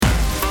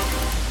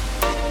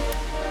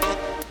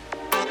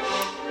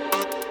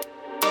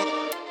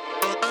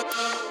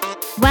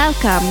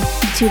Welcome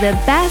to the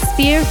Best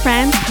Beer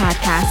Friends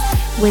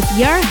podcast with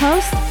your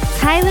hosts,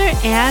 Tyler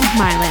and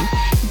Marlon.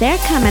 They're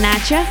coming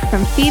at you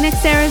from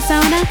Phoenix,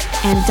 Arizona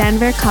and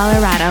Denver,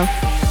 Colorado.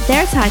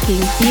 They're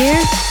talking beer,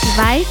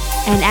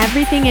 life, and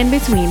everything in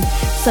between.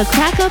 So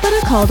crack open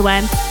a cold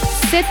one,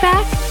 sit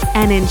back,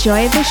 and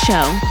enjoy the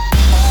show.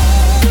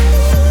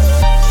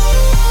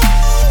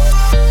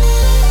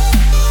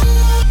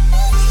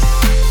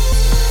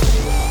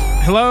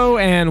 Hello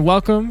and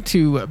welcome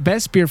to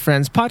Best Beer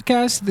Friends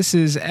podcast. This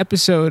is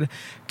episode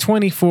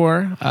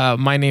 24.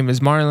 My name is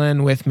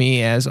Marlon. With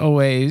me, as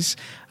always,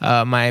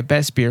 my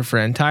best beer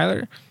friend,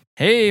 Tyler.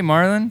 Hey,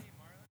 Marlon.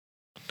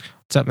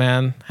 What's up,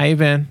 man? How you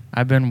been?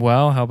 I've been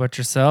well. How about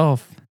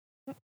yourself?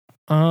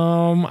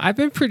 I've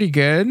been pretty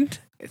good.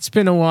 It's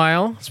been a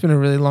while. It's been a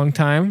really long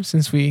time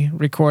since we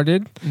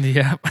recorded.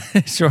 Yeah,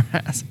 sure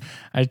has.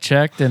 I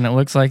checked and it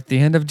looks like the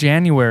end of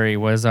January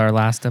was our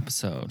last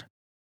episode.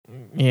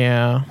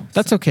 Yeah,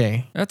 that's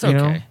okay. That's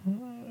okay.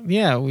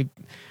 Yeah,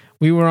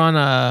 we were on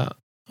a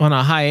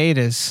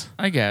hiatus.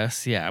 I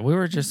guess. Yeah, we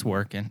were just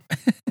working.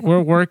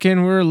 We're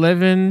working. We're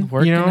living.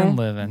 And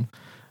living.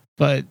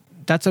 But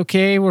that's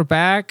okay. We're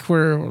back.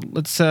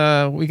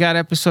 We got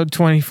episode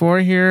 24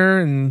 here,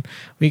 and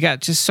we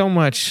got just so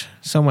much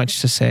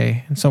to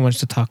say and so much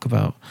to talk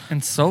about,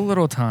 and so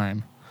little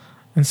time,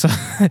 and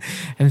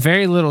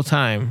very little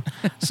time.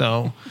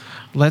 So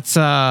let's.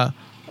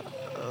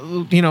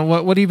 What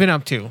have you been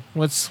up to?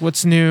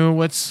 What's new?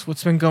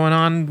 What's been going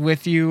on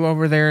with you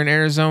over there in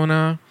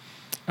Arizona?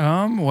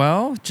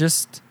 Well,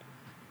 just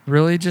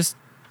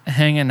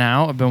hanging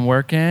out. I've been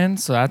working,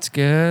 so that's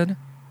good.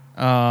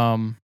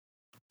 I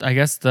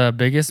guess the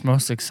biggest,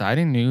 most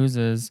exciting news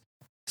is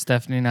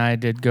Stephanie and I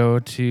did go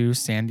to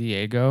San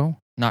Diego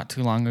not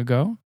too long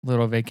ago.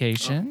 Little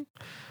vacation.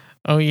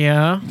 Oh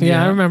yeah,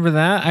 I remember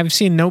that. I've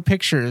seen no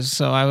pictures,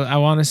 so I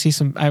want to see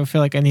some. I feel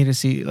like I need to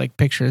see like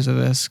pictures of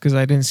this because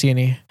I didn't see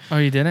any. Oh,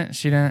 you didn't?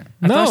 She didn't?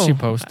 I No. thought she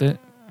posted.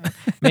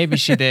 Maybe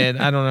she did.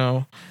 I don't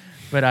know.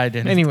 But I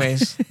didn't.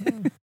 Anyways,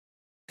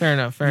 fair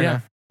enough.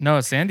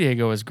 No, San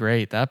Diego was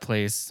great. That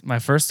place, my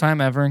first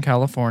time ever in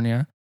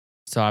California.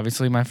 So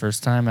obviously my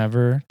first time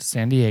ever to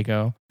San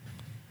Diego.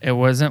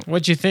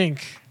 What'd you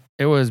think?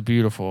 It was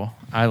beautiful.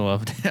 I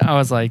loved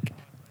it.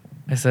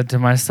 I said to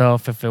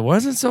myself, if it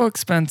wasn't so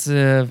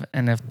expensive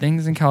and if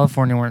things in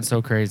California weren't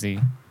so crazy,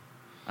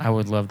 I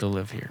would love to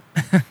live here.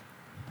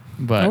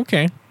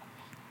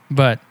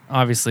 But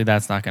obviously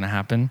that's not going to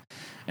happen.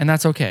 And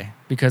that's okay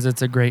because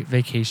it's a great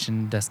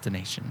vacation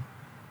destination.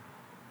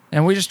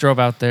 And we just drove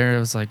out there. It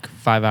was like a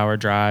 5-hour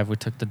drive. We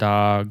took the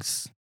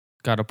dogs,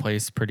 got a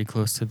place pretty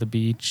close to the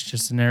beach,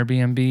 just an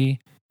Airbnb,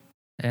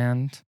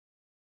 and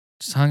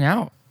just hung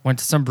out. Went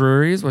to some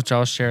breweries, which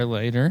I'll share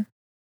later.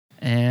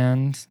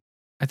 And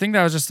I think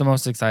that was just the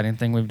most exciting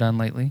thing we've done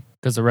lately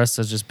because the rest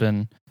has just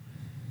been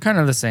kind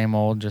of the same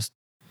old, just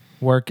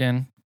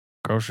working,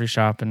 grocery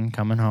shopping,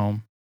 coming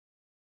home.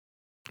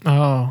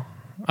 Oh,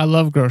 I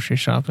love grocery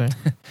shopping.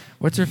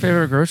 What's your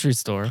favorite grocery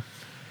store?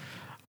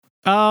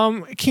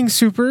 King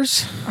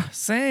Soopers.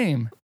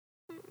 Same.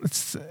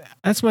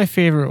 That's my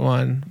favorite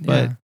one,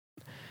 but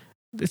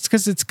it's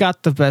because it's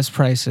got the best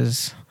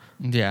prices.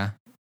 Yeah.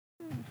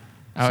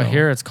 Out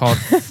here, it's called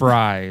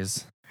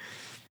Fry's.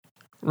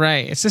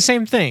 Right. It's the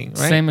same thing,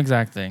 right? Same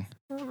exact thing.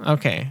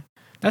 Okay.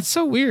 That's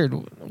so weird.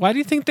 Why do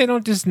you think they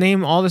don't just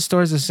name all the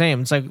stores the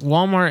same? It's like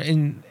Walmart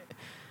in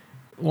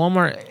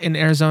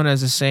Arizona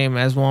is the same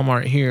as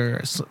Walmart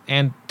here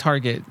and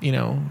Target, for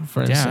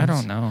instance. Yeah, I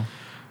don't know.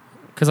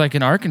 Because like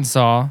in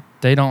Arkansas,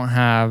 they don't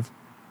have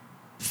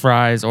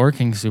Fry's or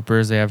King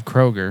Soopers. They have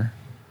Kroger.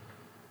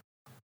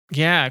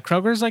 Yeah,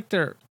 Kroger's like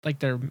their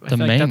the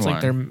main one.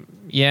 Like their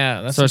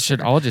that's so it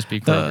should all just be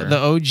Kroger. The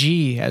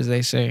OG, as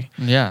they say.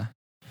 Yeah.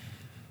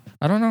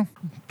 I don't know,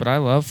 but I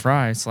love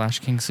Fry's /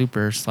 King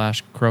Soopers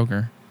 /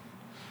 Kroger.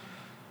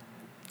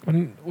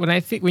 When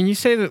you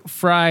say that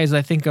Fry's,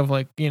 I think of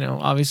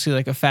obviously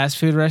like a fast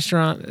food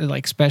restaurant that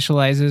like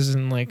specializes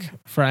in like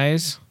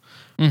fries.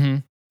 Mm-hmm.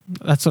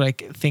 That's what I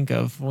think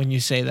of when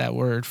you say that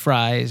word,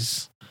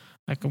 fries.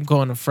 Like I'm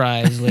going to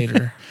Fry's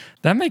later.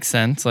 That makes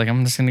sense. Like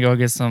I'm just gonna go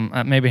get some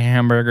maybe a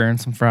hamburger and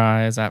some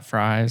fries at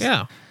Fry's.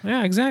 Yeah,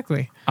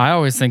 exactly. I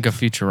always think of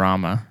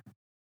Futurama.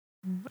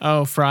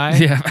 Oh, Fry?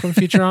 Yeah. From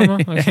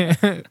Futurama?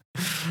 Okay.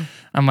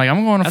 I'm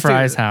going to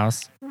Fry's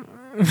house.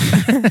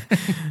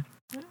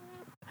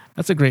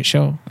 That's a great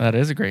show. That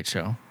is a great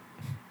show.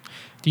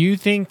 Do you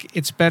think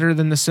it's better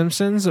than The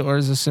Simpsons, or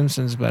is The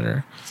Simpsons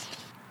better?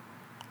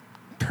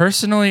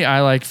 Personally, I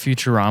like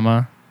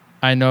Futurama.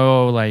 I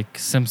know like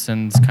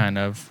Simpsons kind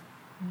of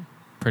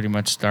pretty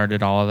much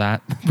started all of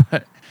that.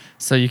 But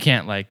so you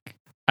can't I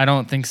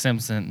don't think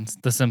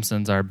The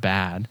Simpsons are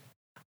bad.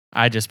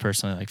 I just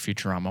personally like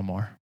Futurama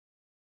more.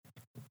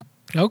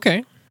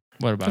 Okay.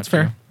 What about That's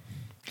fair.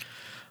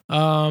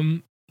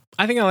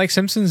 I think I like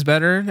Simpsons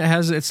better.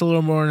 It's a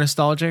little more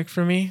nostalgic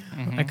for me.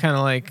 Mm-hmm.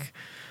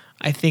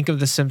 I think of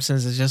The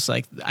Simpsons as just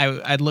like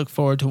I'd look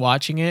forward to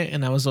watching it,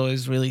 and I was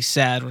always really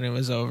sad when it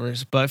was over.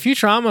 But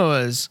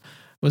Futurama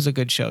was a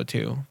good show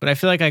too. But I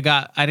feel like I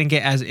didn't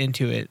get as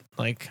into it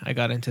like I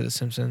got into The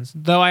Simpsons.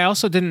 Though I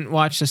also didn't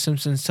watch The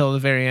Simpsons till the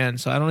very end,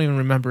 so I don't even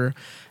remember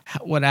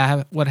what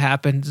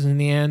happens in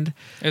the end.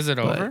 Is it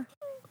But over?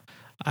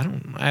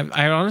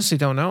 I honestly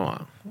don't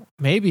know.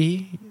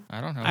 Maybe. I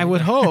don't know. I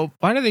would either. hope.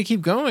 Why do they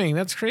keep going?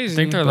 That's crazy. I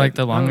think they're But like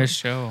the I don't- longest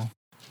show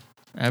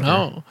ever.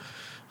 Oh,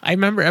 I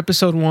remember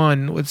episode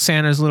 1 with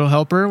Santa's Little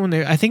Helper when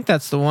I think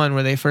that's the one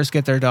where they first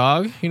get their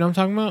dog. You know what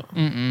I'm talking about?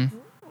 Mm-mm.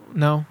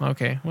 No?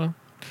 Okay. Well,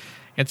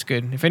 it's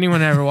good. If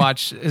anyone has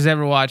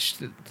ever watched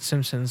The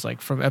Simpsons, like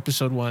from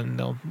episode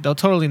 1, they'll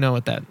totally know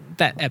what that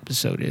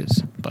episode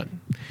is. But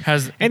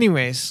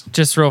anyways,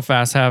 Just real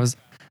fast, has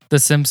The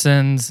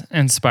Simpsons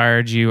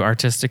inspired you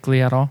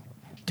artistically at all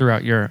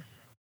throughout your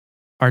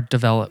art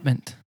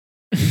development?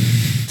 the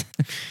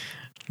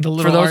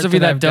little For those art of you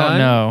that I've don't done-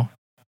 know,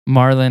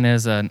 Marlon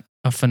is a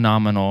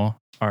phenomenal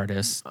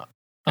artist,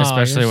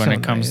 especially you're when so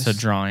it comes to nice.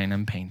 drawing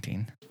and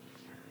painting.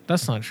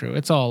 That's not true.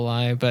 It's all a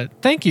lie. But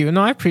thank you.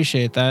 No, I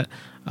appreciate that.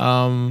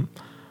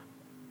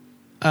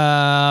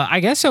 I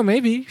guess so.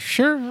 Maybe.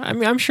 Sure. I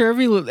mean, I'm sure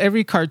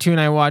every cartoon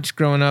I watched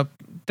growing up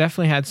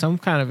definitely had some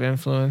kind of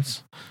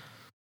influence.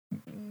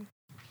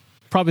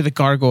 Probably the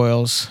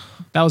Gargoyles.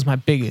 That was my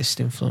biggest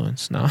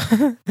influence. No,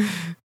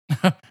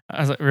 I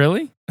was like,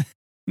 really?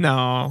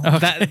 no.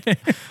 Okay.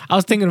 I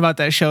was thinking about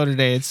that show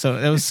today. It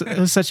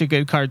was such a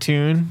good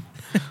cartoon.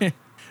 Do you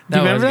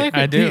remember that?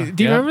 I do.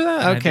 Do you Yep. remember that?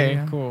 I do, Okay,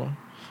 yeah. cool.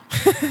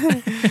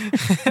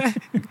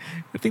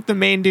 I think the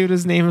main dude,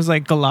 his name was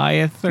like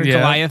Goliath or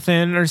Yeah.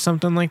 Goliathan or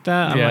something like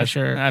that. I'm Yeah, not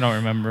sure. I don't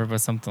remember, but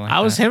something like I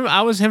was that. him.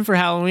 I was him for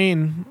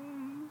Halloween.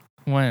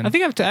 When? I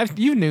think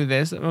you knew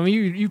this. I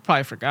mean, you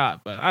probably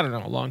forgot, but I don't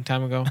know. A long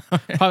time ago,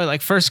 probably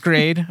like first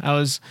grade.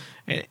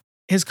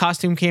 His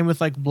costume came with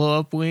like blow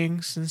up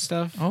wings and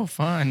stuff. Oh,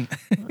 fun.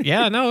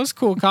 Yeah, no, it was a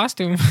cool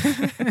costume.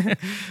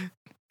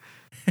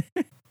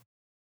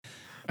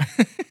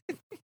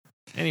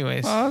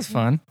 Anyways, Oh, that was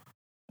fun.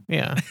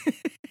 yeah,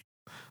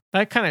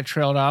 that kind of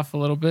trailed off a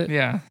little bit.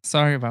 Yeah.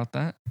 Sorry about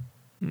that.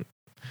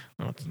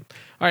 All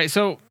right,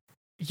 so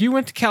you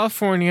went to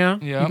California.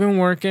 Yep. You've been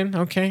working.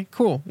 Okay,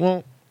 cool.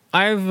 Well,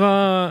 I've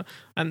not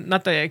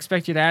that I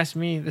expect you to ask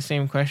me the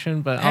same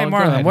question, but Hey, I'll go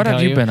ahead Marlon, and what have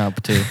tell you been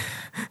up to?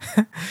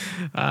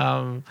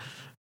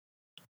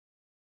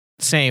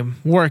 Same,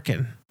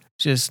 working.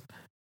 Just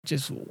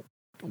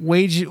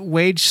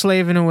wage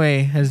slaving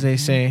away, as they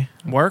say.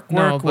 Work,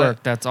 No, work, but-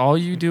 work. That's all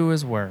you do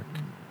is work.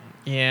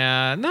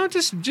 Yeah, no,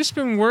 just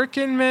been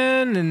working,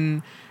 man,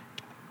 and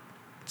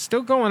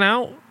still going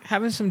out,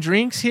 having some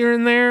drinks here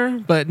and there,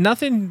 but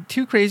nothing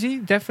too crazy.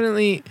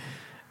 Definitely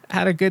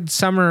had a good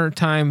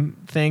summertime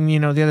thing. You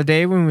know, the other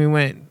day when we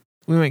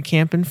went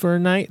camping for a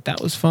night.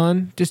 That was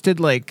fun. Just did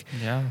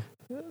Yeah.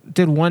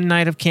 one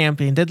night of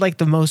camping. Did like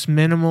the most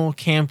minimal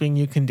camping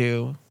you can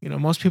do. You know,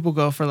 most people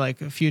go for like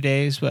a few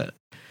days, but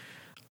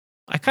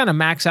I kind of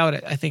max out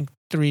at I think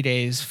 3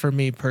 days for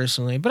me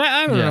personally. But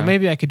I don't know. Yeah.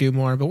 Maybe I could do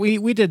more. But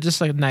we did just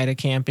like a night of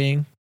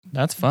camping.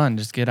 That's fun.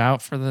 Just get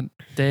out for the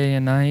day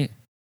and night.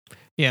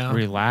 Yeah,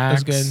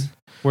 Relax. That's good.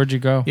 Where'd you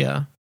go?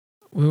 Yeah,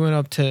 we went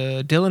up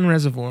to Dillon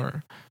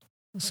Reservoir,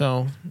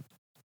 so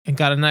and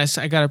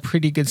I got a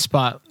pretty good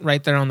spot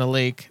right there on the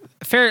lake.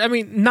 I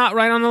mean, not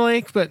right on the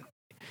lake, but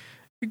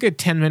a good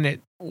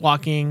 10-minute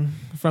walking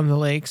from the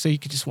lake, so you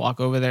could just walk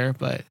over there.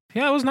 But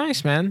yeah, it was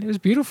nice, man. It was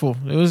beautiful.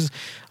 It was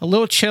a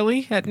little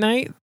chilly at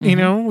night. You Mhm.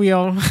 know,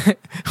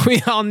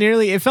 we all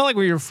nearly. It felt like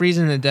we were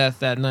freezing to death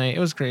that night. It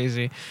was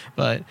crazy,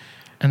 but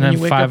And when then you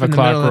wake 5 up in the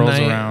o'clock middle of the rolls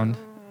night- around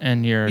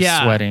and you're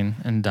Yeah. sweating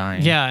and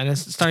dying. yeah, and it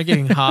started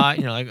getting hot.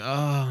 And you're like,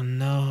 oh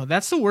no,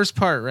 that's the worst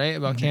part, right?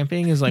 About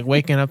camping is like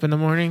waking up in the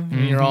morning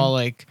and you're Mhm. all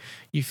like,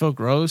 you feel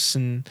gross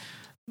and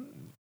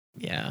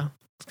yeah,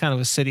 it's kind of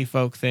a city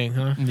folk thing,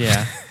 huh?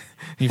 Yeah.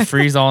 You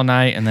freeze all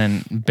night and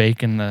then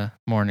bake in the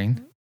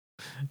morning.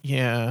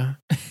 Yeah,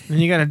 and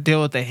you got to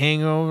deal with the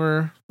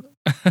hangover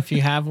if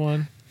you have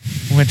one.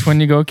 Which, when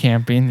you go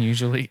camping,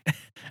 usually,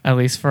 at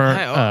least for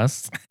I-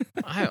 us,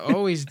 I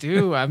always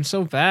do. I'm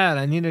so bad.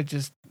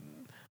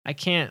 I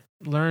can't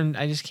learn.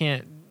 I just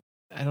can't.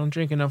 I don't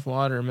drink enough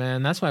water,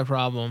 man. That's my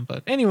problem.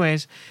 But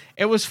anyways,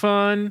 it was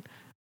fun.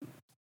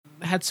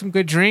 Had some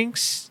good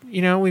drinks.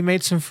 You know, we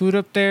made some food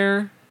up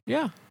there.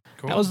 Yeah.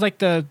 That was like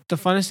the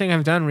funnest thing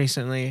I've done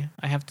recently,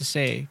 I have to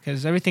say,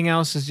 because everything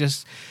else has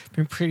just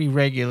been pretty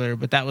regular.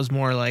 But that was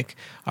more like,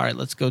 all right,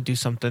 let's go do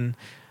something.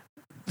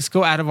 Let's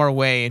go out of our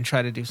way and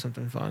try to do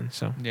something fun.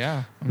 So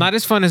yeah. not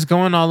as fun as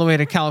going all the way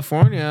to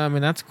California. I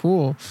mean, that's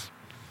cool.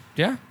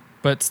 Yeah.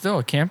 But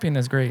still, camping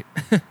is great.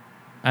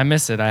 I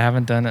miss it. I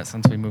haven't done it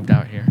since we moved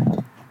out here.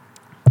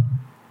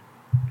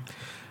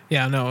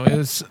 Yeah, no,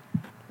 it's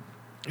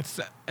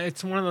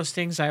one of those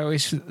things I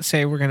always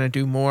say we're gonna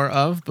do more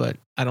of, but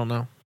I don't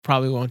know.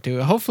 Probably won't do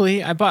it.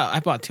 Hopefully, I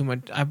bought too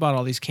much. I bought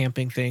all these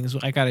camping things.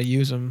 I gotta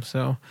use them.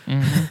 So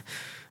Mhm.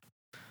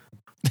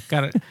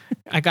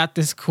 I got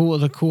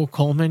the cool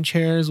Coleman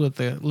chairs with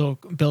the little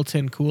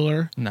built-in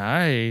cooler.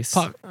 Nice.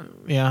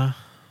 Yeah.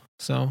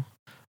 So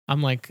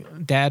I'm like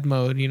dad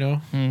mode, you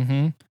know.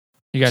 Mm-hmm.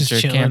 You got Just your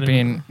chilling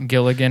camping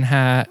Gilligan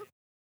hat.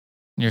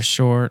 Your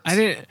shorts.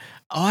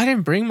 I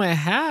didn't bring my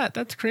hat.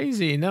 That's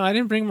crazy. No, I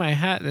didn't bring my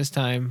hat this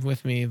time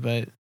with me,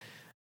 but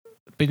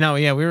no,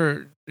 yeah,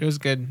 it was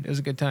good. It was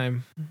a good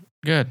time.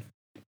 Good.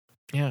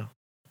 Yeah.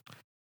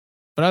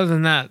 But other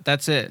than that,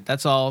 that's it.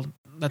 That's all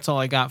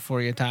I got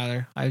for you,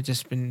 Tyler. I've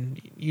just been,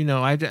 you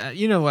know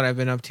what I've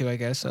been up to, I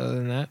guess. Other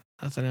than that,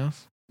 nothing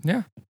else.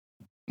 Yeah.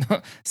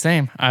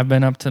 Same. I've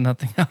been up to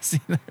nothing else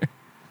either.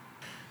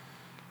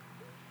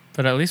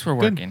 But at least we're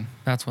working.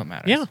 That's what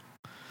matters. Yeah.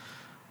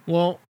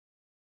 Well,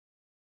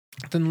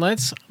 then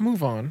let's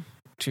move on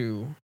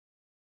to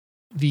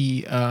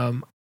the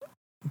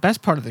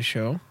best part of the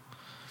show.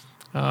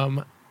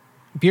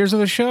 Beers of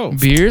the show.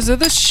 Beers of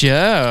the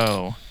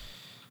show.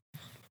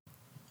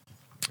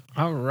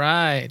 All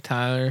right,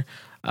 Tyler.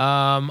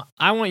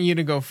 I want you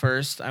to go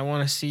first. I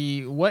want to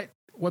see what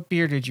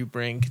beer did you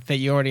bring that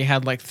you already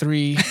had like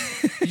 3?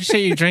 Did you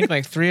say you drank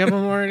like 3 of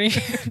them already?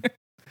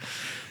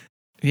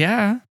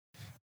 Yeah.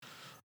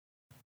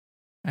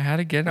 I had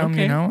to get them,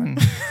 Okay. and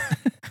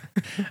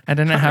I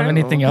didn't have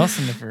anything else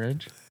in the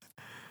fridge.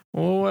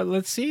 Well,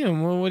 let's see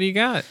them. What do you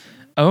got?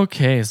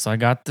 Okay, so I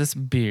got this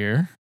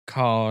beer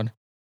called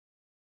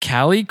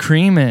Cali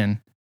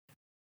Creamin'.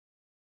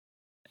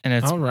 And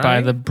it's All right.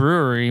 by the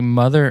brewery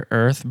Mother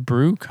Earth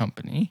Brew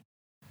Company.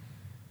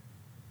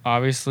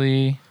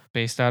 Obviously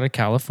based out of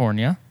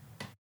California.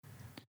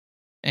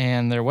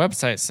 And their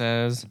website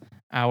says,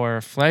 our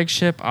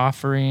flagship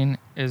offering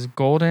is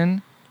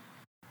golden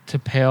to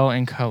pale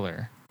in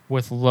color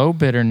with low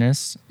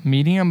bitterness,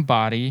 medium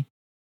body,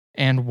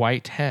 and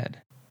white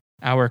head.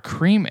 Our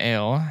cream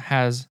ale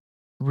has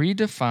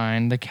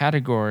redefined the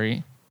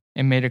category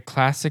and made a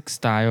classic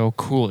style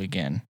cool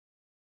again.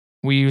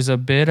 We use a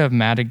bit of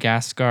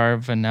Madagascar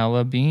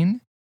vanilla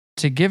bean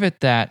to give it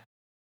that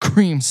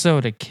cream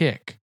soda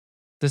kick.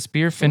 This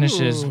beer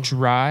finishes Ooh.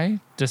 dry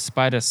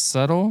despite a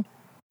subtle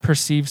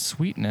perceived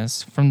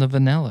sweetness from the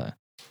vanilla.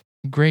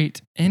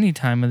 Great any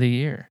time of the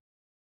year.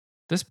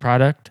 This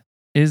product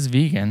is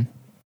vegan.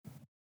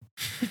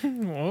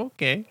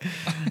 Okay.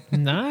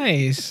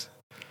 Nice.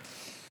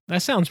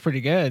 That sounds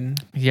pretty good.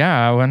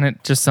 Yeah, when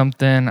it just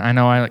something, I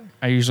know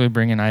I usually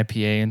bring an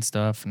IPA and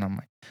stuff, and I'm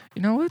like,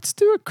 let's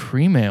do a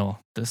cream ale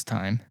this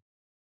time.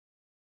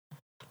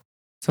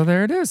 So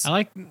there it is.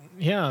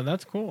 Yeah,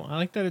 that's cool. I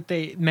like that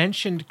they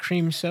mentioned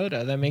cream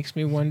soda. That makes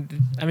me wonder.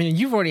 I mean,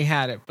 you've already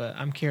had it, but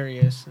I'm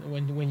curious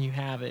when you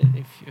have it,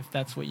 if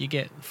that's what you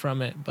get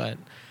from it. But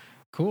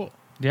cool.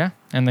 Yeah,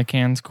 and the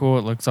can's cool.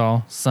 It looks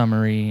all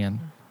summery and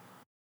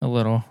a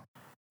little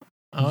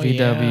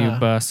VW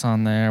bus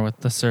on there with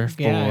the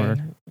surfboard. Yeah,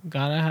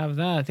 gotta have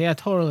that. Yeah,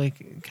 totally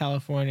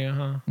California,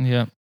 huh?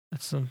 Yep.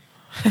 That's some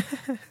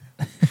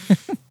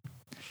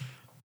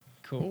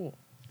cool.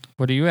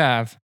 What do you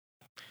have?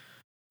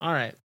 All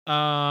right.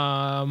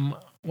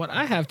 What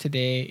I have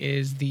today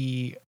is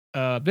the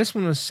this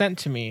one was sent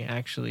to me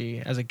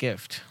actually as a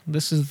gift.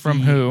 This is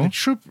From who?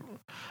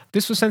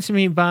 This was sent to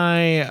me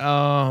by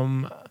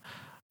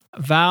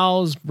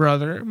Val's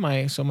brother,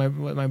 my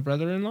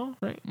brother-in-law,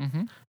 right?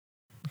 Mm-hmm.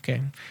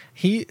 Okay.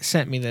 He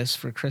sent me this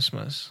for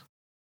Christmas.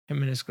 Him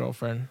and his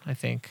girlfriend, I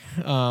think.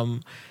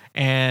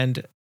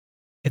 And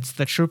it's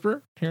the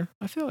Trooper. Here,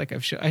 I feel like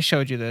I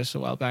showed you this a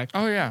while back.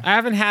 Oh, yeah. I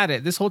haven't had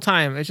it this whole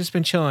time. It's just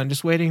been chilling,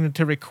 just waiting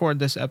to record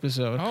this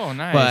episode. Oh,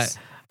 nice.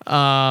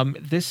 But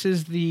this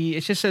is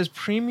it just says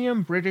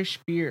premium British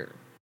beer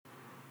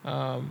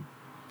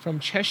from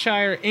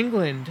Cheshire,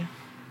 England.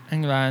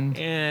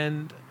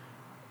 And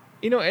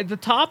at the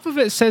top of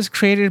it says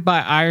created by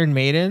Iron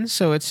Maiden,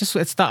 so it's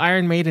the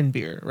Iron Maiden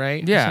beer,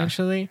 right? Yeah.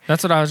 Essentially.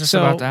 That's what I was just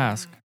about to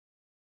ask.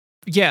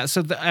 Yeah,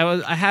 so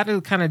I had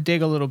to kind of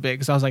dig a little bit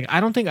because I was like, I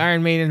don't think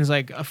Iron Maiden's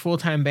like a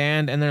full-time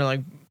band, and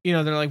they're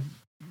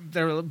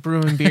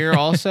brewing beer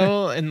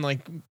also and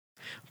like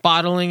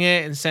bottling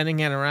it and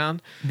sending it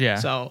around. Yeah.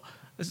 So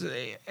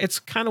it's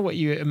kind of what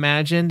you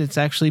imagined. It's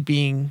actually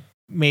being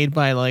made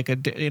by like a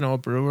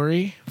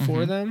brewery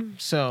for them.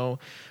 So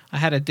I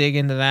had to dig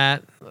into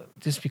that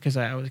just because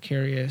I was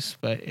curious.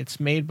 But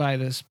it's made by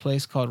this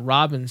place called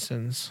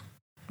Robinson's.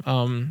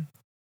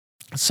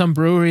 Some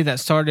brewery that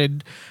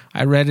started,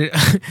 I read it,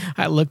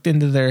 I looked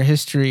into their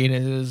history, and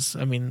it is,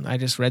 I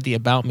just read the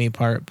about me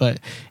part, but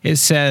it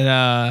said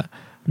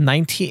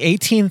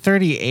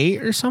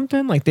 1838 or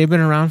something. Like they've been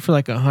around for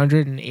like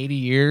 180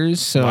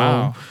 years. So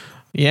wow.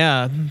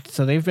 Yeah,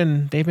 so they've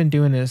been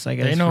doing this, I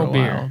guess, they know for a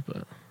beer. while.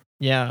 But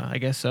yeah, I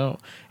guess so.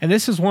 And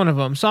this is one of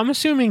them. So I'm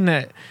assuming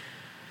that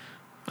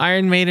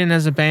Iron Maiden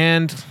as a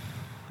band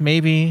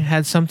maybe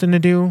had something to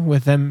do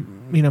with them,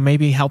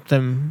 maybe help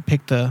them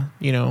pick the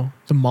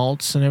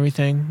malts and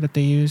everything that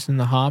they used and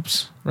the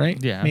hops,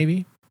 right? Yeah.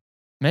 Maybe.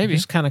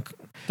 Just kind of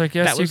like,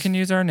 yes, you can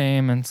use our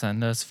name and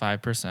send us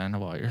 5%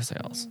 of all your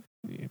sales.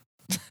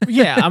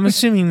 Yeah, I'm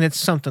assuming that's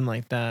something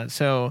like that.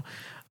 So,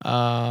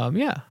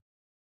 yeah.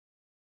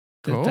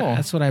 Cool.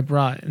 That's what I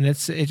brought. And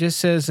it just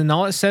says, and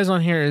all it says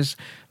on here is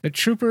the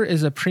Trooper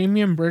is a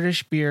premium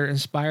British beer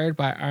inspired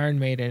by Iron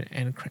Maiden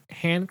and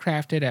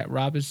handcrafted at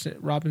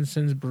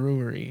Robinson's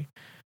Brewery.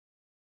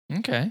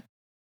 Okay.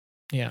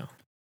 Yeah.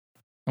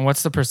 And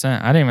what's the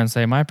percent? I didn't even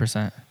say my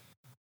percent.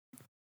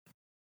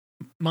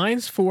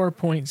 Mine's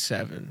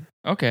 4.7.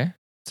 Okay.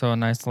 So a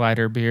nice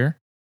lighter beer.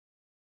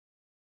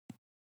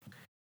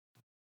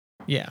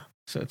 Yeah.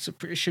 So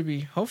it should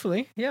be,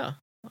 hopefully. Yeah.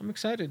 I'm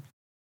excited.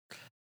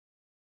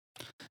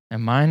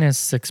 And mine is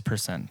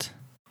 6%.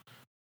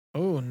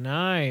 Oh,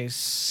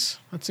 nice.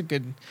 That's a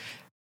good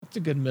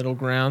middle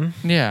ground.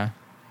 Yeah.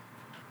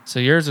 So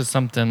yours is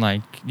something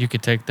like you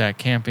could take that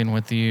camping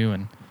with you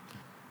and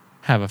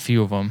have a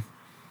few of them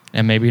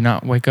and maybe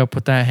not wake up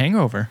with that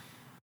hangover.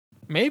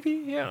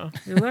 Maybe, yeah.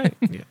 You're right.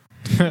 Yeah.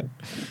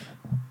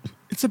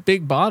 It's a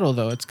big bottle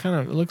though. It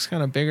looks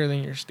kind of bigger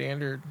than your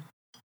standard.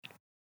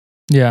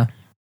 Yeah.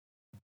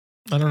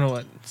 I don't know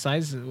what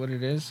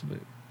it is, but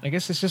I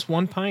guess it's just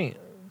 1 pint.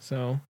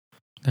 So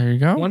there you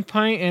go. 1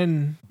 pint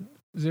and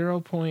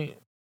 0.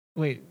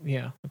 Wait,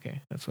 yeah,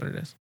 okay, that's what it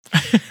is.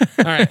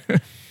 All right.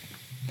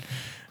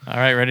 All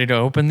right, ready to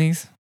open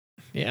these?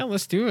 Yeah,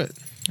 let's do it.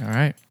 All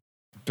right.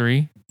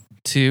 3,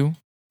 2,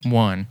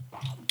 1.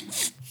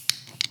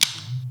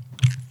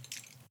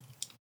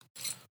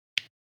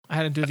 I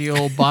had to do the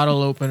old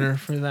bottle opener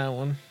for that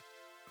one.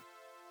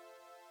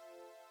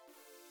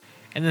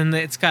 And then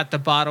it's got the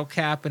bottle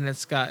cap, and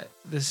it's got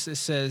this. It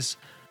says,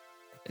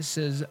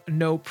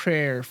 "No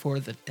prayer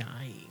for the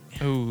dying."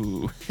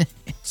 Ooh.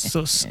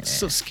 So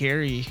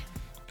scary.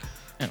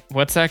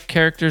 What's that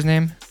character's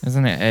name?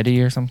 Isn't it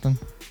Eddie or something?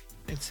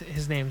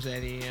 His name's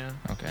Eddie. Yeah.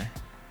 Okay.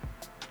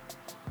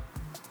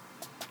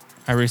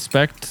 I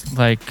respect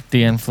like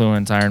the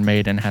influence Iron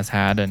Maiden has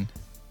had in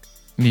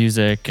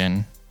music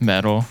and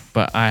metal,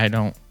 but I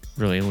don't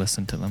really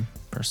listen to them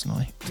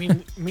personally.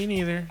 Me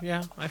neither.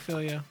 Yeah, I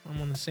feel you.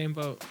 I'm on the same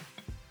boat.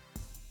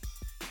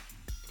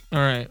 All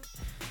right.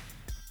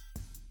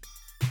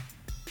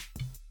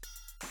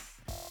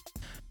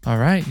 All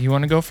right. You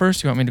want to go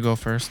first? You want me to go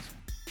first?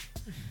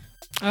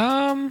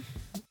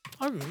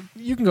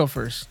 You can go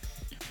first.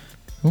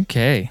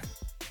 Okay.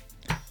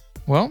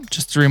 Well,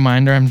 just a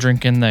reminder, I'm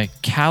drinking the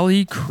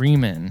Cali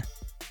Creamin'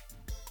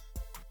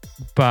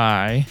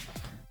 by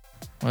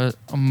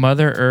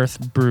Mother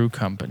Earth Brew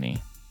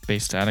Company,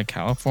 based out of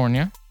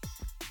California.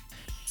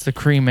 It's a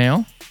cream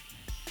ale.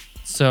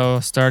 So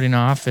starting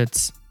off,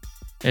 it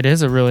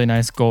is a really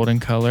nice golden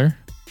color.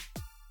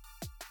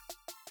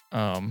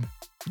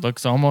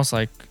 Looks almost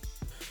like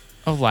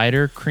a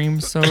lighter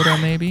cream soda,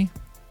 maybe.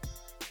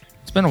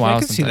 It's been a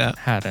while since I've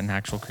had an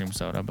actual cream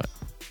soda, but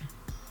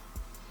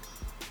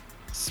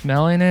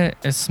smelling it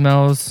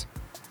smells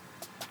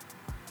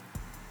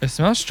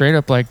straight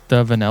up like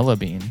the vanilla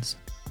beans.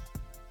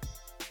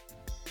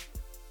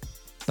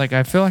 Like,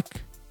 I feel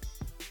like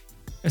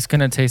it's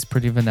gonna taste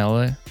pretty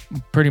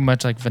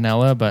much like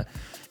vanilla, but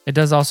it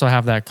does also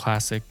have that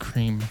classic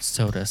cream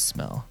soda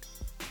smell.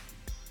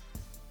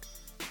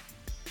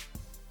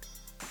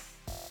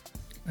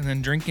 And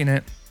then drinking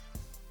it,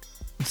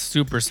 it's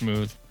super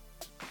smooth.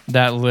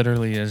 That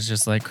literally is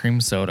just like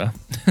cream soda.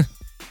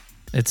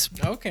 It's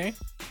okay.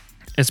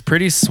 It's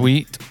pretty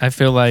sweet. I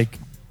feel like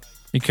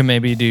you can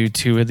maybe do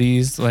 2 of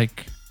these,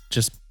 like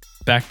just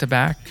back to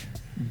back,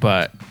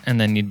 and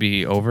then you'd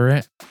be over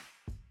it.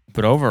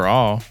 But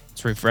overall,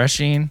 it's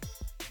refreshing,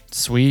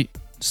 sweet,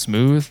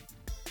 smooth.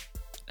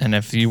 And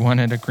if you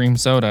wanted a cream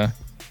soda,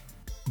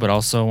 but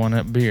also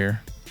wanted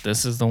beer,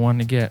 this is the one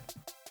to get.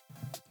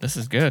 This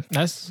is good.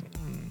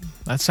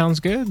 That sounds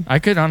good. I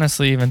could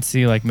honestly even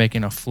see like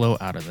making a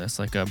float out of this,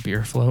 like a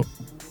beer float.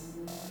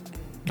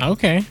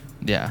 Okay.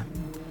 Yeah.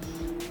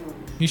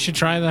 You should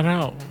try that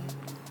out.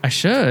 I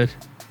should.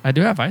 I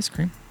do have ice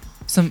cream.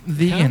 Some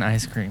vegan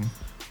ice cream.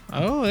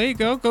 Oh, there you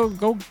go.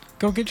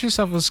 Go get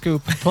yourself a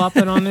scoop. Plop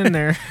it on in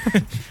there.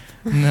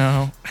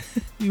 No.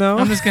 No?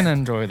 I'm just going to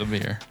enjoy the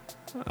beer.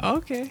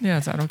 Okay. Yeah,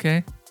 is that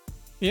okay?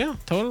 Yeah,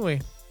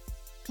 totally.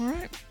 All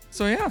right.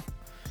 So, yeah.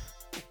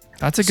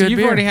 That's a good beer.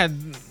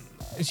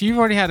 You've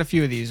already had a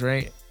few of these,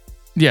 right?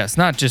 Yes,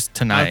 not just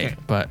tonight,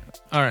 but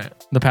all right,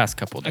 the past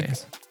couple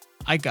days.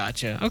 I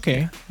gotcha.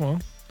 Okay. Well,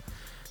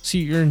 so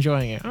you're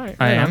enjoying it. All right.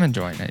 I am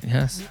enjoying it,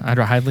 yes. I'd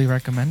highly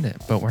recommend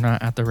it, but we're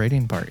not at the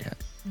rating part yet.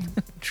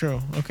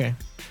 True. Okay.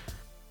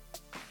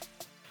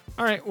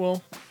 All right.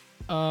 Well,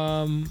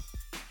 so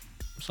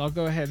I'll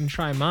go ahead and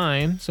try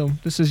mine. So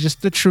this is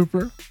just the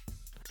Trooper.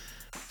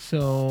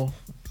 So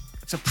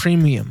it's a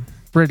premium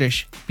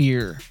British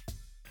beer.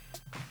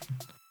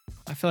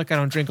 I feel like I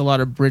don't drink a lot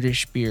of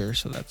British beer,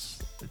 so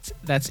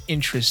that's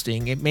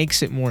interesting. It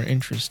makes it more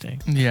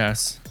interesting.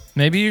 Yes.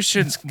 Maybe you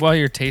should, while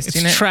you're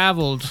tasting it's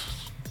traveled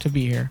to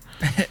be here.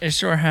 It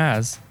sure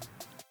has.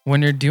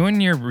 When you're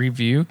doing your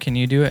review, can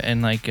you do it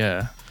in like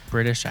a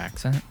British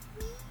accent?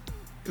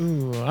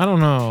 Ooh, I don't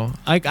know.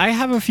 I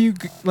have a few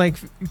like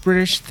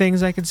British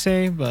things I could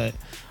say, but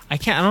I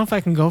can't. I don't know if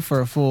I can go for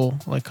a full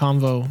like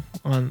convo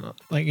on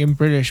like in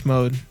British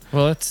mode.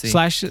 Well, let's see.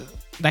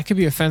 That could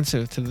be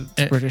offensive to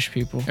British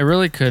people. It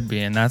really could be,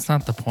 and that's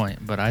not the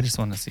point. But I just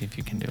want to see if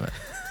you can do it.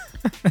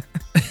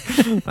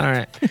 All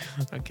right.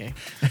 Okay.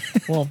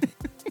 Well,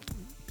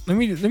 let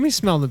me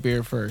smell the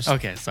beer first.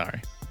 Okay.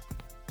 Sorry.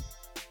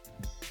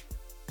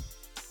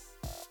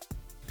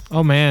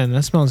 Oh man,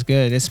 that smells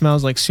good. It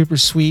smells like super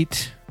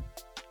sweet,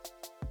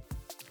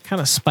 kind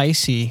of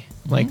spicy,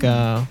 like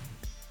a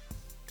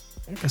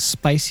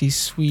spicy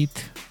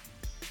sweet,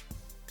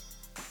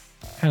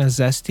 kind of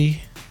zesty.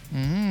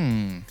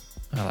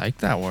 I like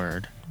that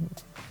word.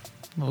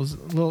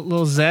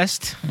 Little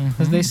zest,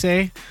 as they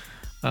say.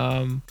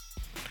 As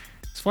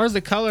far as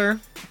the color,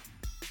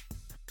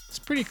 it's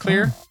pretty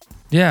clear.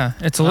 Yeah,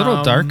 it's a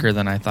little darker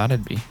than I thought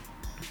it'd be.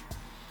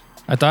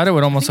 I thought it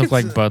would almost look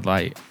like Bud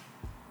Light.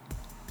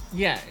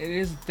 Yeah, it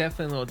is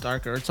definitely a little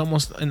darker. It's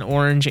almost an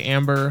orange,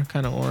 amber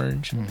kind of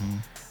orange.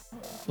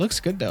 Looks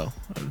good though.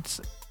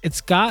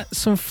 It's got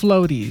some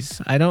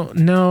floaties. I don't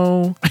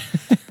know.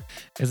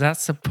 Is that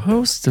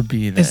supposed to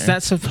be there? Is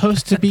that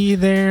supposed to be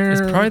there?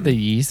 It's probably the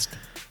yeast.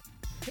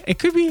 It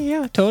could be,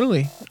 yeah,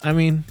 totally. I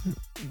mean,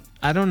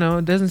 I don't know.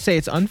 It doesn't say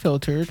it's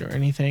unfiltered or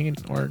anything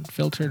or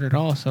filtered at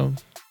all, so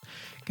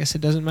I guess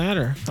it doesn't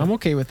matter. I'm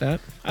okay with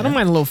that. I don't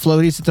mind a little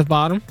floaties at the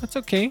bottom. That's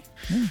okay.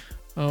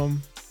 I'll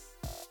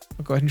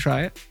go ahead and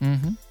try it.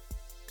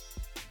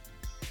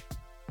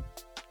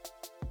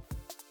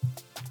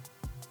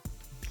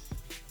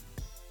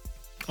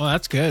 Oh,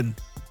 that's good.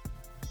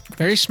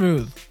 Very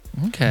smooth.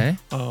 Okay.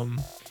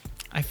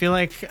 I feel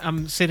like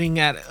I'm sitting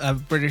at a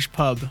British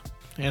pub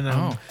and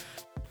I'm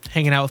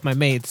hanging out with my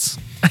mates.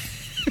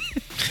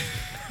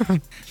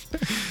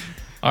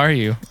 Are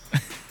you?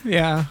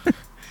 Yeah.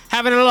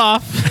 Having a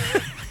laugh.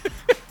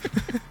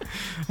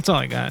 That's all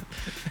I got.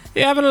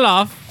 You having a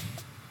laugh?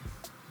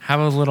 Have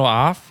a little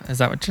off? Is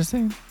that what you're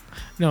saying?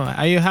 No,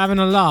 are you having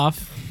a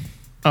laugh?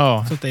 Oh.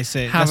 That's what they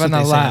say. Having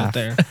a laugh. Out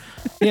there.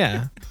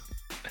 Yeah.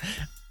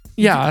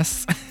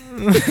 Yes.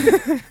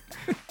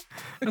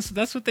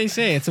 That's what they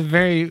say. It's a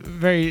very,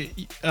 very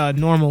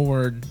normal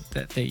word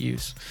that they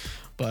use.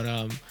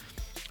 But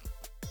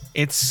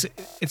it's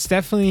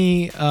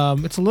definitely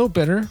it's a little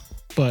bitter,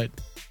 but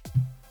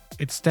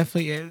it's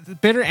definitely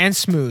bitter and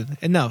smooth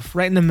enough,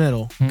 right in the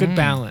middle. Good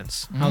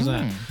balance. How's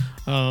that?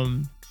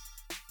 Kind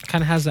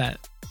of has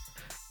that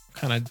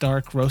kind of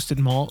dark roasted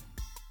malt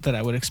that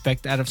I would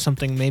expect out of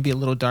something maybe a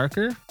little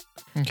darker.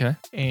 Okay.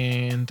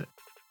 And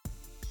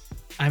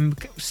I'm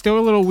still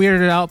a little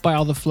weirded out by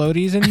all the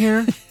floaties in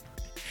here.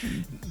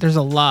 There's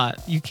a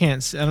lot. You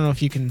can't. I don't know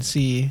if you can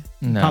see.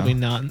 No. Probably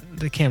not.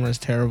 The camera's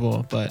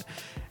terrible, but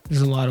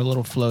there's a lot of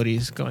little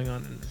floaties going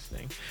on in this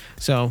thing.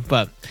 So,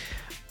 but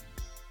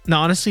no,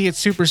 honestly, it's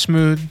super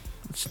smooth.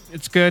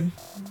 It's good.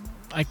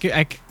 I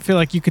feel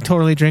like you could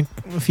totally drink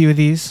a few of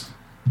these.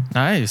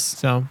 Nice.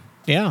 So,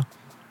 yeah.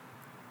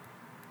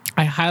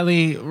 I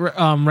highly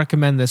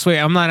recommend this. Wait,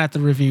 I'm not at the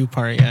review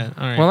part yet.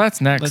 All right. Well, that's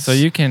next, so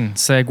you can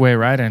segue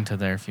right into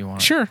there if you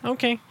want. Sure.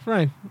 Okay.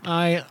 Fine.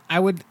 I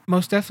would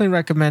most definitely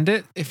recommend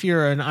it if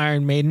you're an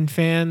Iron Maiden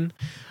fan,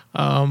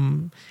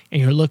 and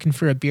you're looking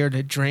for a beer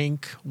to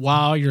drink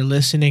while you're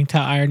listening to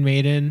Iron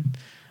Maiden.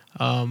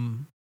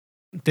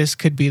 This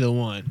could be the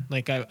one.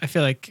 Like I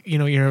feel like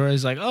you're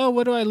always like, oh,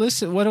 what do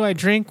I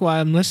drink while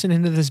I'm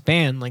listening to this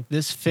band? Like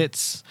this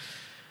fits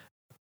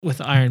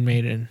with Iron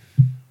Maiden.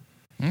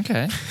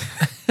 Okay.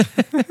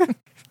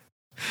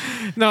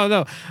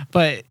 No,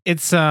 but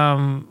it's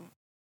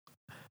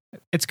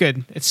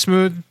good. It's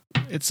smooth.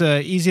 It's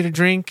easy to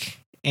drink,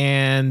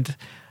 and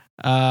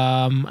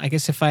I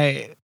guess if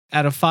I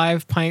out of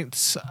 5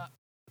 pints,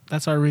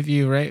 that's our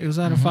review, right? It was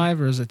out of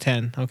 5 or was it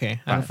 10? Okay,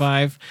 out of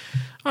 5.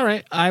 All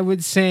right, I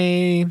would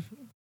say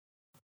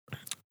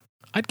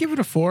I'd give it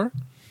a 4.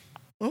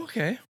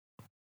 Okay.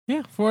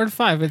 Yeah, 4 out of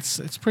 5.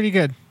 It's pretty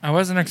good. I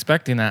wasn't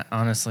expecting that,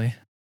 honestly.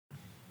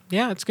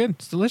 Yeah, it's good.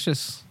 It's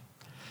delicious.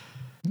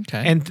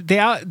 Okay. And they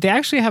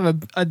actually have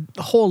a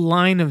whole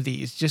line of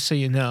these, just so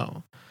you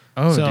know.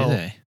 Oh, do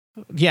they?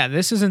 Yeah,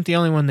 this isn't the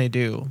only one they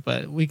do,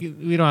 but we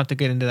don't have to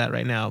get into that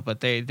right now. But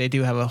they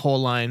do have a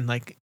whole line,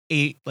 like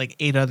eight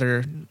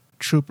other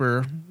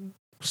Trooper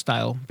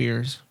style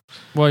beers.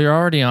 Well, you're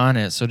already on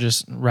it, so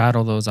just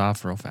rattle those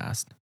off real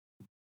fast.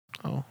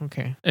 Oh,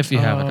 okay. If you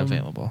have it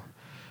available.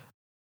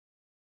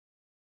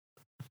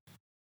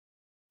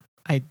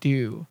 I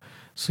do.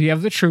 So you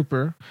have the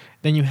Trooper,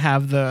 then you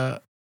have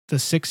the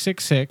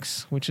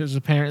 666, which is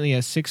apparently a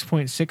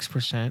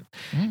 6.6%,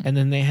 and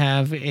then they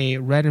have a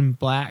red and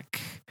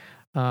black.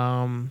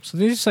 So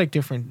they're just like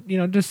different,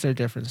 just their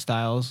different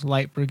styles.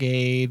 Light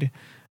Brigade,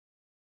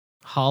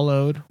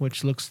 Hollowed,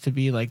 which looks to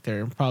be like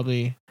they're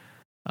probably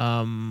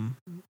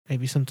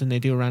maybe something they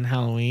do around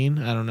Halloween.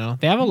 I don't know.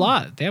 They have a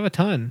lot. They have a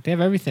ton. They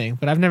have everything,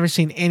 but I've never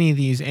seen any of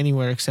these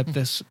anywhere except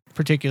this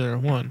particular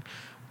one.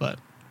 But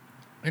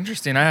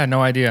interesting. I had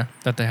no idea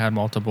that they had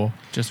multiple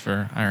just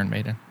for Iron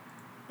Maiden.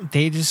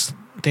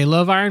 They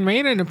love Iron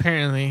Maiden.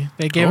 Apparently,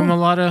 they gave them a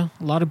lot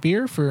of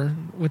beer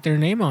with their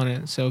name on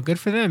it. So good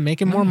for them,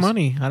 making more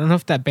money. I don't know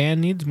if that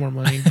band needs more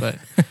money, but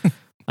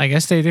I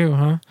guess they do,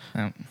 huh?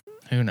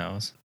 Who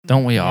knows?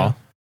 Don't we all?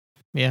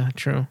 Yeah,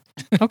 true.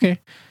 Okay.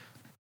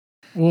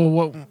 Well,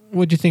 what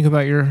would you think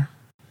about your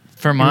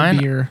mine?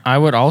 Beer? I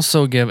would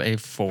also give a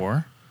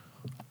 4,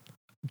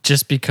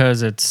 just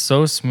because it's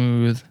so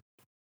smooth,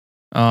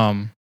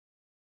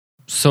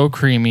 so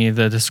creamy.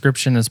 The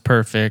description is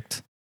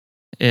perfect.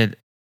 It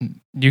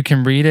you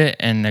can read it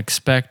and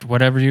expect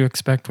whatever you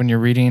expect when you're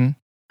reading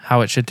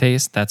how it should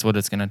taste. That's what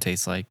it's going to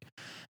taste like.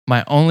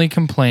 My only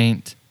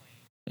complaint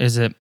is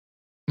it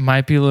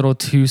might be a little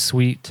too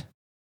sweet.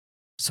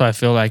 So I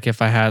feel like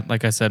if I had,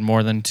 like I said,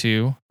 more than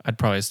 2, I'd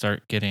probably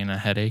start getting a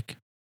headache,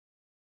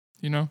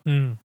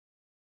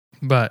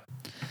 But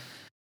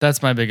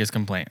that's my biggest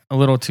complaint. A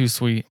little too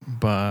sweet,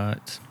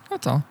 but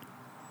that's all.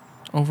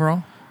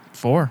 Overall,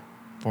 4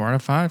 out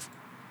of 5.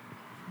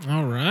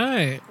 All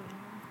right.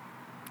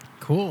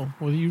 Cool.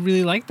 Well, you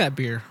really like that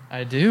beer.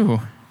 I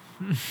do.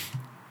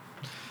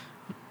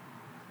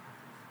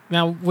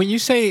 Now, when you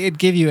say it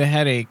give you a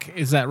headache,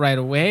 is that right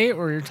away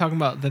or you're talking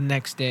about the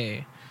next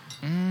day?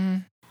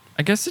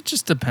 I guess it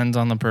just depends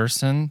on the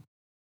person.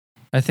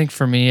 I think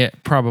for me,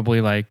 it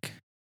probably like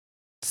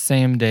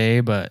same day,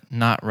 but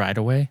not right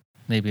away.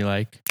 Maybe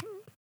like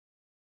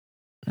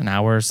an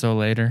hour or so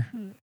later.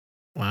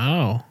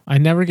 Wow. I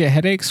never get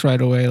headaches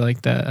right away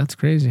like that. That's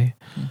crazy.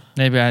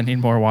 Maybe I need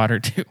more water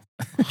too.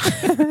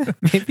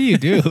 Maybe you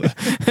do.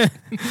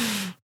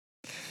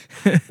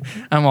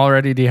 I'm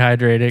already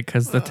dehydrated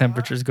because the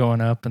temperature's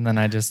going up, and then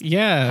I just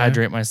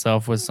hydrate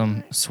myself with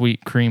some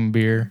sweet cream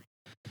beer.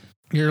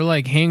 Your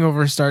like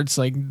hangover starts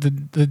like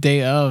the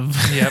day of.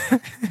 Yep.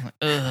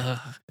 Ugh.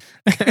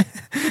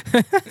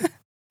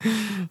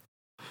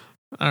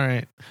 All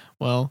right.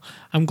 Well,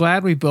 I'm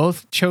glad we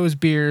both chose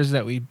beers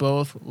that we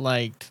both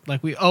liked,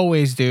 like we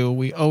always do.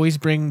 We always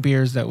bring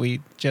beers that we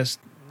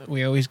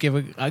always give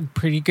a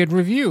pretty good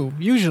review.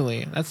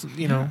 Usually, that's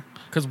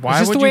Because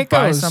why would you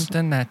buy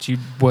something that you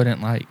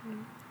wouldn't like?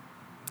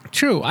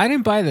 True. I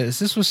didn't buy this.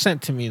 This was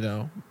sent to me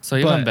though. So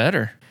even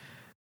better.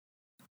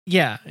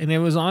 Yeah, and it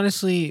was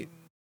honestly,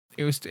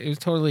 it was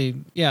totally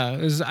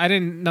It was. I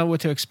didn't know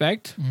what to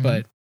expect,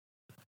 but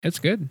it's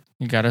good.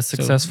 You got a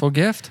successful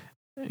gift.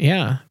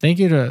 Yeah. Thank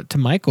you to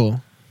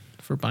Michael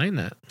for buying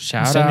that.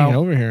 Sending it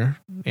over here.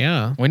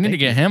 Yeah. We need to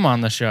get him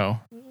on the show.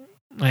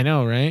 I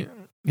know, right?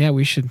 Yeah,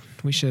 we should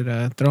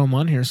throw him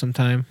on here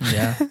sometime.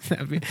 Yeah.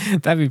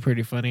 that'd be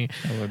pretty funny.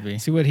 That would be.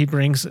 See what he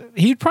brings.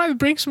 He'd probably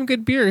bring some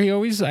good beer. He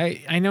always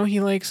I know he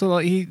likes a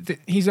lot.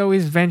 He's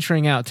always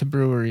venturing out to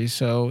breweries.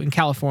 So in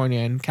California,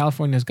 and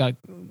California's got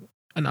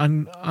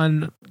an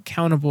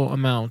uncountable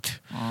amount.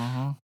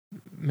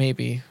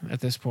 Maybe at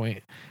this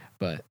point.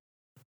 But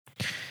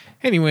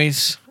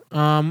anyways,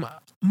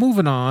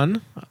 moving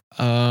on.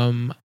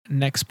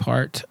 Next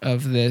part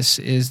of this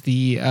is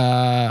the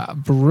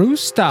brew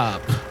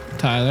stop,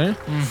 Tyler.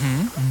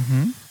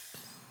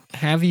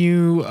 Have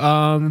you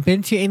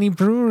been to any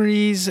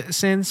breweries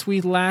since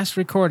we last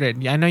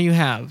recorded? I know you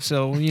have.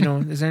 So,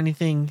 is there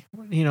anything,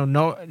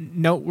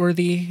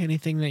 noteworthy?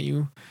 Anything that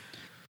you...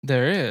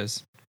 There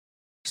is.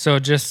 So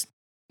just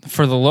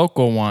for the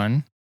local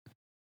one,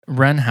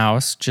 Wren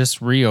House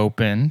just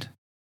reopened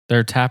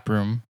their tap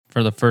room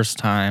for the first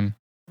time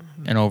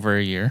in over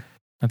a year.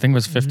 I think it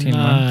was 15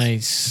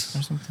 months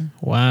or something.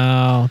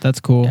 Wow, that's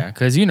cool. Yeah,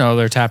 because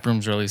their tap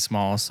room's really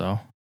small, so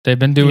they've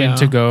been doing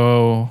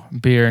to-go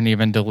beer and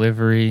even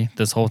delivery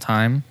this whole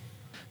time.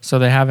 So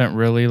they haven't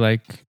really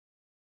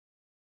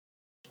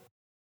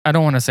I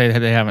don't want to say that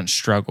they haven't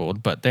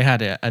struggled, but they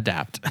had to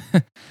adapt.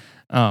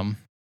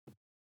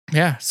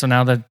 Yeah, so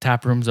now the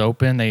tap room's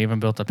open. They even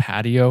built a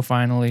patio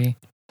finally.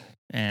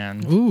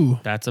 And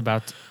that's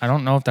about, I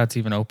don't know if that's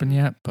even open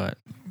yet, but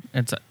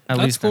it's at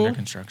least under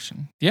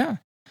construction. Yeah.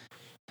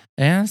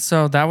 And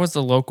so that was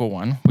the local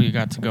one. We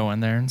got to go in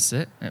there and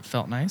sit. It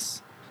felt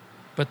nice.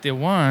 But the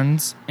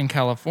ones in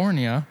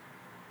California,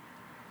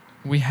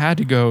 we had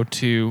to go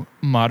to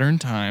Modern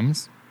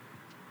Times.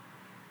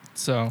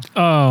 So.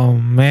 Oh,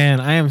 man.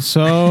 I am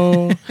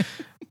so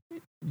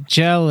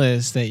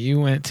jealous that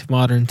you went to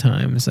Modern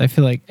Times. I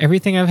feel like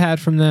everything I've had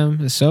from them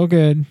is so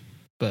good.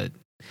 But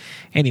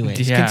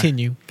anyways,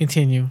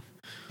 continue.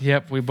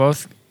 Yep. We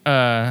both,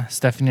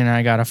 Stephanie and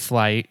I got a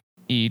flight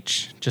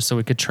each just so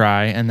we could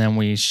try, and then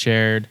we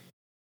shared.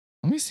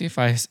 Let me see if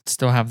I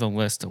still have the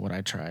list of what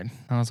I tried.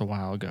 That was a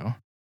while ago.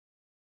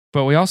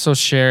 But we also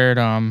shared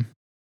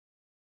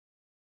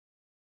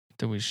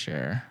did we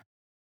share?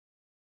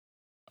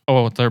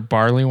 Oh, their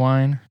barley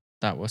wine.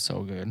 That was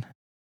so good.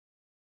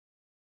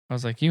 I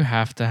was like, you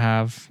have to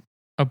have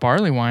a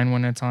barley wine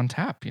when it's on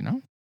tap,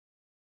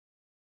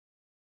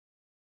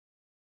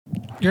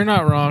 You're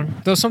not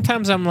wrong. Though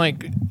sometimes I'm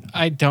like,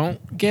 I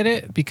don't get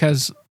it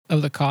because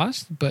of the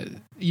cost, but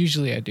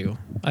usually I do.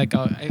 Like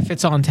if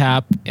it's on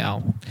tap,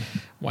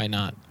 why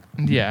not?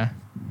 Yeah.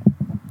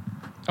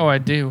 Oh, I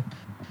do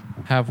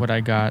have what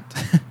I got,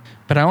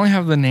 but I only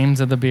have the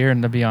names of the beer,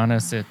 and to be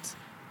honest, it's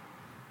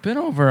been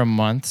over a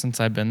month since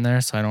I've been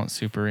there, so I don't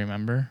super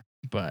remember.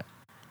 But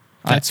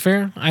that's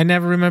fair. I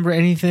never remember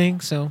anything,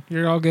 so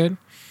you're all good.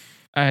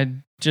 I'll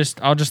just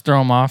throw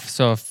them off.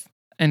 So if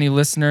any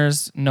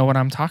listeners know what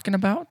I'm talking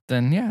about,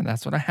 then yeah,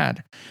 that's what I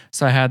had.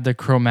 So I had the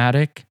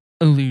Chromatic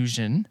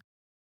Illusion,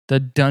 the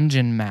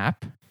Dungeon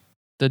Map,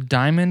 the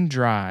Diamond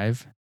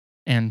Drive,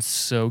 and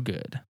So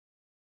Good.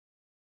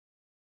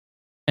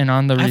 And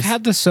on the I've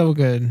had the So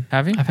Good.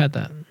 Have you? I've had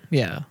that.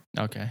 Yeah.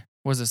 Okay.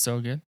 Was it so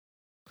good?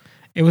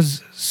 It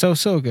was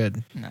so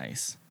good.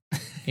 Nice.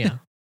 Yeah.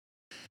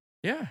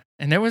 Yeah.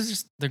 And it was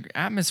just, the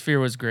atmosphere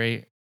was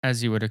great,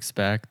 as you would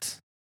expect.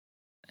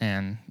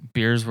 And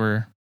beers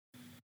were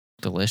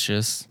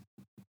delicious.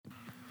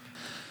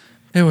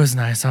 It was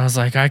nice. I was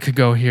like, I could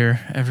go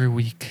here every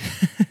week.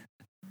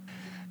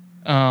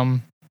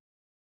 And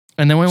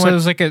then we So went. it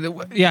was like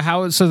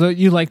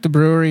you like the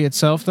brewery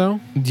itself though?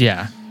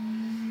 Yeah.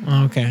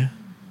 Okay.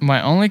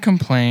 My only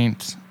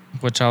complaint,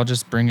 which I'll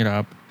just bring it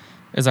up,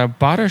 is I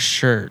bought a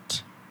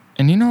shirt.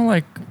 And you know,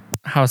 like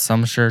how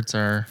some shirts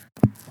are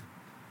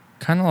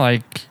kind of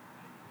like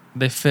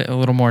they fit a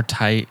little more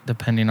tight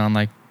depending on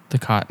like the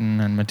cotton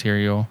and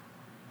material.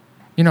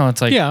 You know,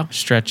 it's like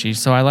stretchy.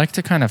 So I like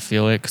to kind of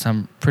feel it because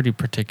I'm pretty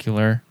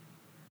particular.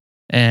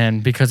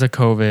 And because of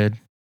COVID,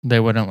 they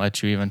wouldn't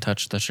let you even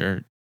touch the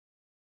shirt.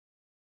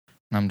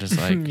 And I'm just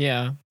like,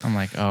 I'm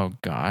like, oh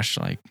gosh,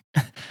 like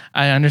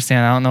I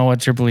understand. I don't know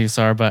what your beliefs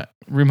are, but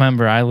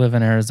remember, I live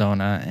in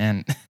Arizona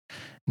and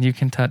you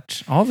can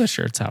touch all the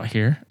shirts out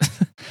here.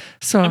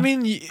 So I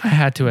mean, I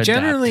had to adapt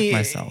generally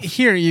myself.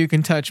 Here you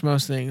can touch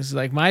most things.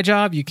 Like my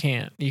job, you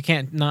can't. You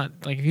can't not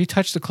like if you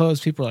touch the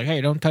clothes, people are like,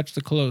 hey, don't touch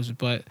the clothes.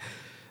 But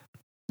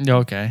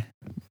okay.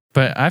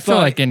 But I feel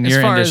like in as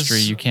your far industry,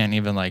 as- you can't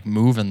even like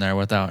move in there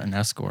without an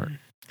escort.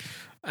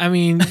 I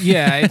mean,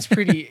 yeah, it's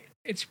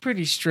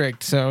pretty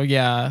strict. So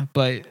yeah,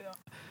 but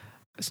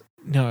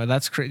no,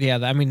 that's crazy. Yeah,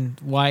 I mean,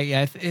 why?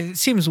 Yeah, it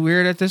seems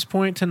weird at this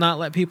point to not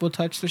let people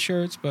touch the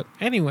shirts. But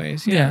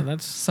anyways,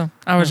 that's So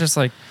I was just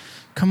like,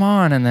 come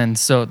on. And then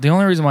so the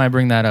only reason why I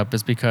bring that up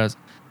is because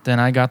then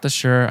I got the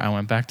shirt. I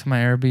went back to my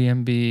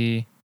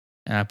Airbnb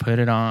and I put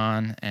it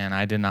on and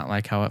I did not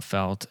like how it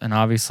felt. And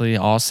obviously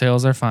all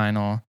sales are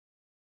final.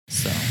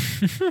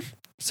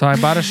 So I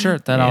bought a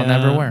shirt that I'll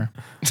never wear.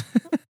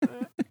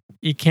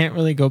 You can't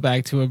really go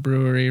back to a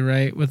brewery,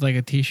 right? With like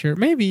a t-shirt.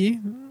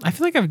 Maybe. I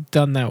feel like I've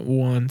done that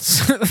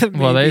once.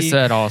 Well, they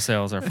said all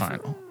sales are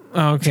final.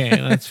 Okay,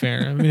 that's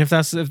fair. I mean, if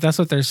that's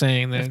what they're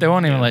saying, then If they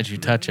won't even let you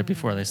touch it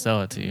before they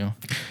sell it to you.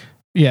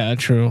 Yeah,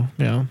 true.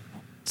 Yeah.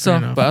 So,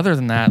 but other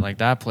than that, like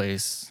that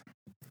place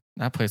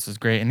was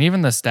great. And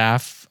even the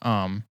staff,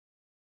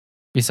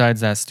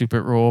 besides that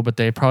stupid rule, but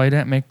they probably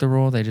didn't make the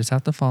rule. They just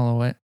have to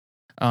follow it.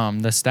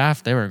 The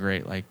staff, they were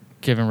great. Like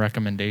giving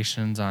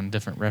recommendations on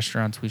different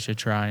restaurants we should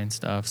try and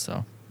stuff.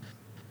 So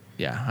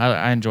yeah,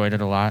 I enjoyed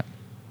it a lot.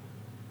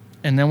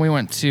 And then we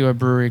went to a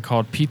brewery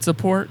called Pizza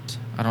Port.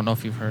 I don't know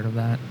if you've heard of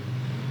that.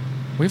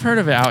 We've heard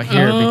of it out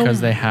here because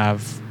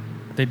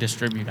they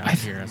distribute out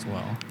here as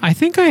well. I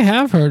think I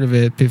have heard of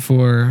it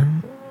before.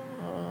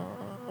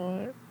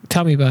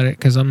 Tell me about it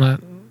because I'm not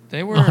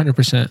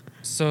 100%.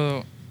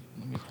 So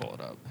let me pull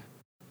it up.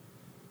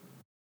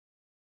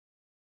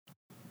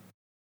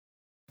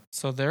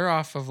 So they're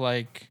off of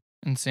like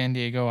in San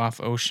Diego off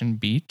Ocean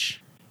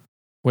Beach,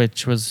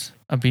 which was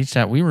a beach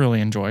that we really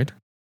enjoyed.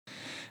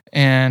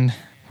 And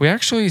we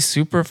actually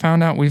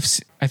found out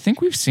I think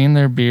we've seen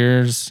their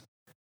beers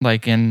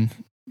like in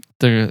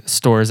the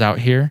stores out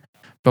here.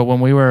 But when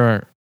we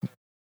were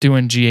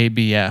doing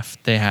GABF,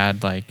 they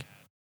had like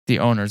the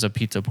owners of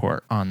Pizza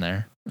Port on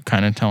there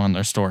kind of telling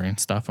their story and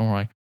stuff. And we're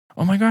like,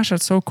 oh my gosh,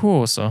 that's so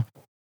cool. So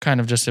kind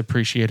of just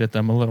appreciated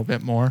them a little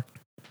bit more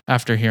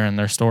after hearing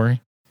their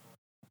story.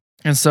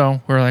 And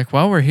so we're like,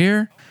 well, we're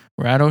here.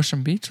 We're at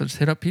Ocean Beach. Let's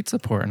hit up Pizza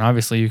Port. And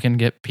obviously you can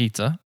get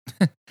pizza.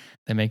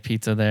 They make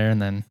pizza there and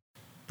then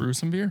brew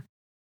some beer.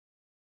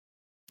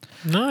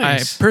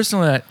 Nice. I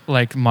personally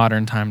like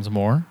Modern Times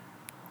more,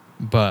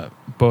 but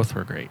both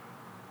were great.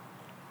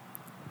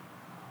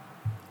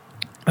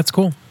 That's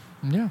cool.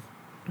 Yeah.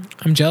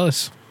 I'm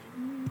jealous.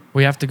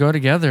 We have to go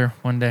together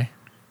one day.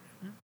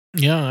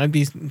 Yeah, I'd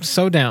be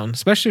so down,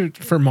 especially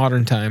for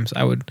Modern Times.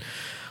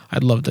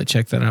 I'd love to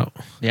check that out.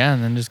 Yeah,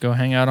 and then just go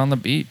hang out on the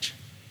beach.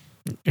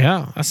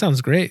 Yeah, that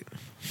sounds great.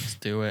 Let's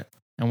do it.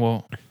 And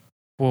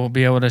we'll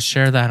be able to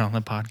share that on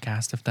the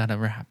podcast if that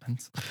ever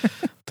happens.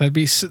 That'd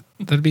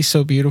be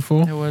so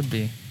beautiful. It would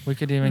be. We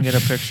could even get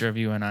a picture of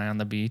you and I on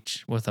the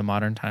beach with a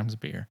Modern Times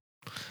beer.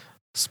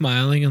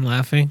 Smiling and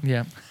laughing.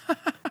 Yeah.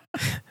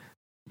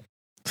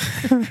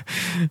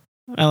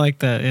 I like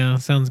that. Yeah,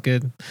 sounds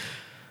good.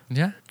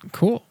 Yeah.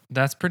 Cool.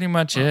 That's pretty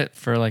much it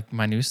for like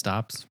my new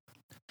stops.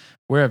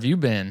 Where have you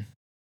been?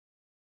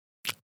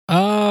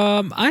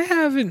 I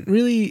haven't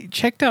really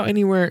checked out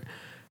anywhere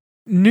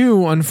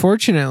new,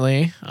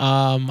 unfortunately.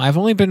 I've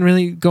only been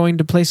really going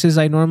to places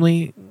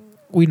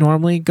we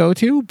normally go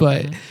to,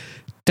 but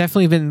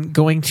definitely been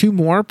going to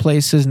more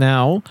places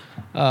now.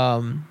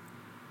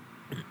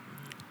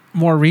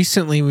 More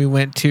recently, we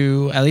went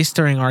to, at least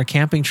during our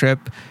camping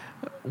trip,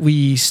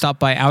 we stopped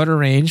by Outer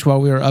Range while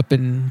we were up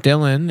in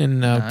Dillon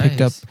and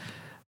Nice.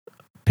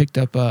 picked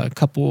up a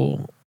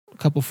couple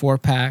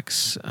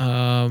 4-packs.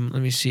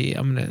 Let me see.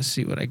 I'm gonna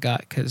see what I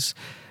got because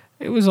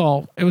it was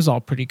all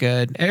pretty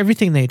good.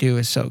 Everything they do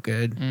is so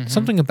good. Mhm.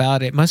 Something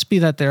about it must be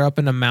that they're up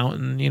in a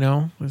mountain. You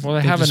know. Well,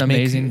 they have an just make-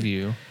 amazing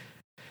view.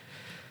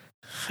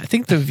 I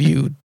think the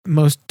view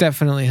most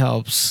definitely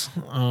helps.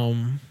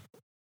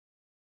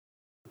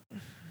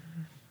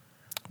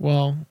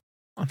 Well,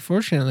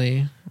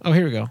 unfortunately, oh,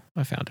 here we go.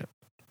 I found it.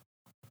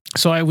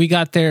 So we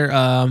got their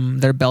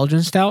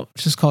Belgian stout,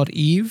 which is called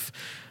Eve.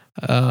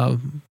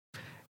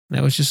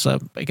 That was just, I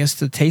guess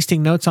the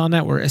tasting notes on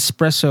that were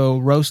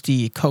espresso,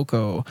 roasty,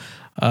 cocoa.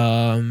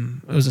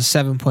 It was a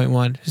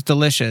 7.1. It's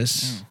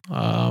delicious.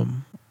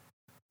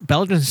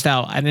 Belgian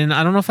stout. I don't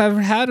know if I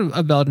ever had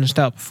a Belgian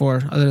stout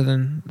before, other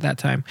than that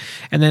time.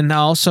 And then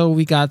also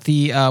we got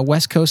the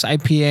West Coast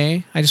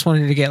IPA. I just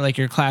wanted to get like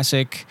your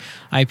classic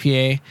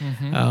IPA.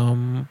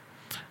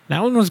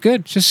 That one was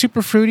good. Just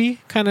super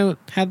fruity.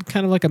 Had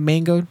kind of like a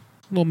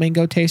little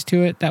mango taste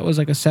to it. That was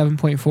like a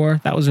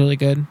 7.4. That was really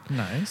good.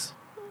 Nice.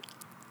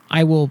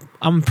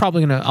 I'm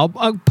probably gonna.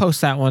 I'll post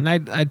that one. I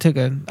think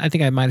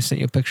I might have sent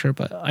you a picture,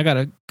 but I got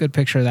a good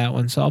picture of that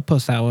one, so I'll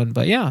post that one.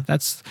 But yeah,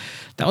 that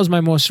was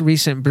my most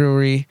recent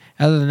brewery.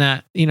 Other than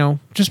that,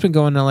 just been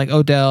going to like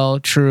Odell,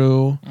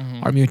 True,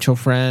 our mutual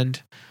friend,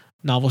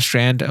 Novel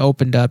Strand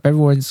opened up.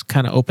 Everyone's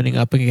kind of opening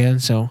up again,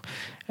 so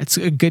it's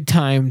a good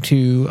time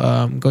to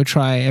go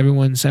try.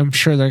 I'm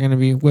sure they're gonna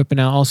be whipping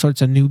out all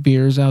sorts of new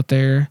beers out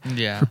there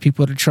for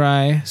people to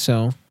try.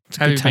 So.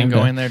 Have you been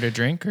going there to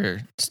drink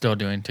or still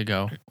doing to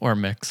go or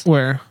mix?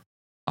 Where?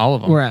 All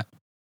of them. We're at.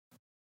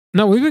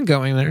 No, we've been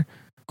going there.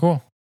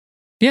 Cool.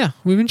 Yeah,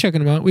 we've been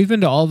checking them out. We've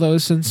been to all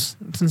those since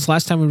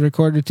last time we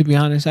recorded, to be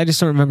honest. I just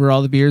don't remember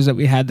all the beers that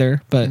we had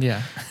there. But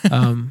yeah.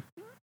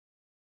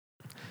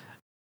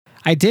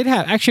 I did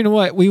have, actually, you know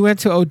what? We went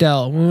to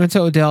Odell. When we went to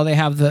Odell, they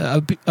have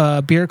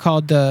the beer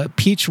called the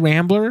Peach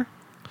Rambler.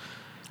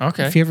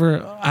 Okay. If you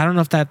ever, I don't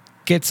know if that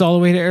gets all the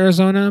way to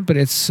Arizona, but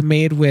it's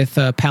made with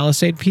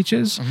Palisade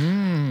peaches.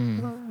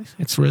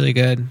 It's really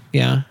good.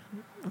 Yeah,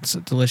 it's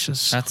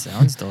delicious. That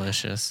sounds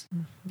delicious.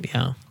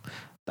 Yeah,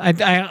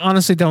 I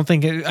honestly don't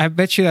think it. I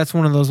bet you that's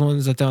one of those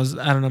ones that does.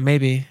 I don't know.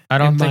 Maybe I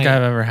don't think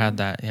I've ever had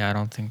that. Yeah, I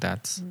don't think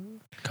that's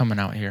coming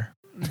out here.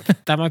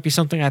 That might be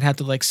something I'd have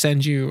to like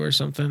send you or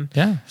something.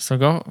 Yeah. So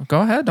go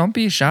ahead. Don't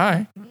be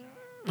shy.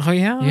 Oh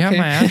yeah, you have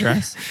my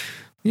address.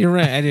 You're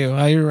right. I do.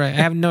 You're right. I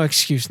have no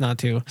excuse not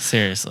to.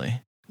 Seriously.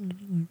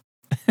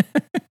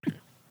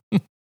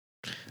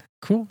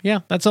 Cool. Yeah,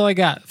 that's all I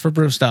got for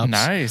brew stops.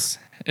 Nice.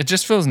 It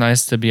just feels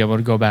nice to be able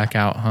to go back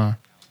out, huh?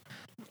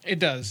 It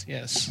does.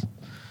 Yes.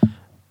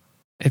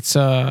 It's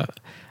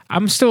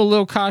I'm still a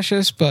little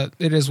cautious, but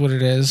it is what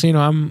it is. It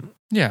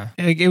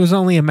was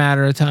only a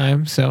matter of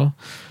time, so.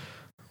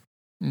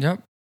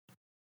 Yep.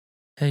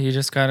 Hey, you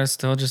just gotta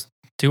still just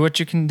do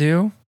what you can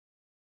do.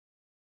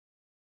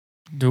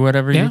 Do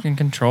whatever you can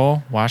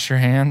control. Wash your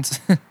hands.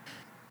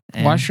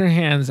 Wash your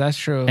hands. That's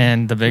true.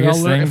 And the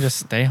biggest thing, just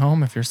stay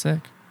home if you're sick.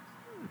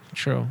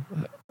 True.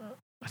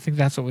 I think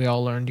that's what we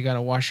all learned. You got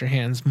to wash your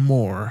hands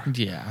more.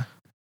 Yeah.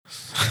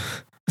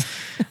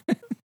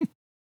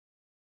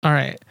 All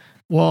right.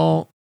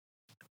 Well,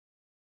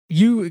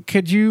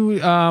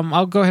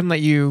 I'll go ahead and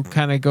let you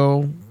kind of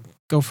go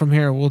from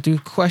here. We'll do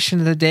question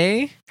of the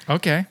day.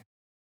 Okay.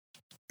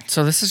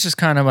 So this is just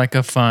kind of like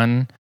a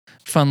fun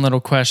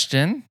little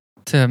question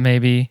to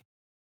maybe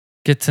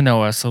get to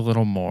know us a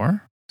little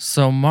more.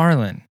 So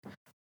Marlon,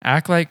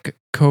 act like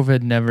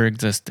COVID never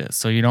existed,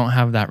 so you don't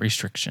have that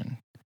restriction.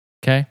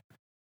 Okay?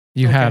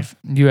 You have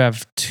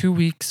 2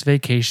 weeks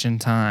vacation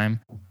time,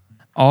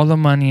 all the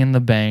money in the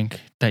bank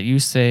that you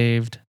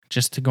saved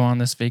just to go on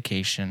this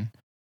vacation.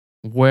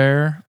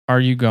 Where are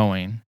you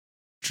going?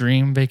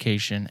 Dream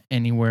vacation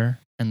anywhere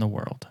in the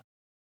world.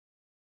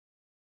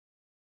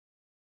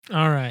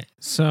 All right.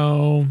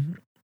 So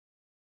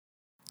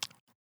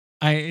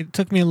it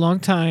took me a long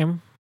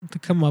time to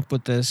come up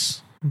with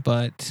this,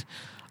 but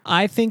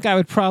I think I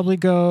would probably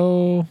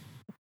go.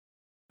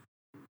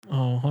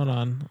 Oh, hold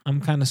on. I'm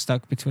kind of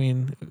stuck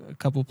between a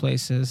couple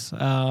places. So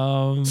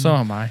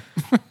am I.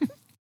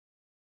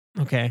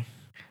 Okay.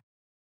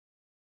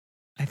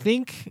 I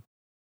think.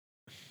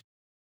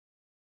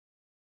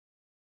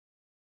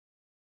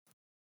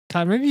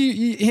 Todd, maybe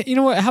you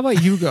know what? How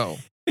about you go?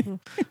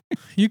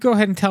 You go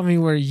ahead and tell me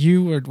where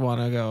you would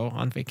want to go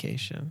on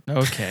vacation.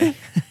 Okay.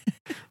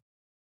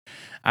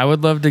 I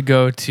would love to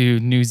go to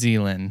New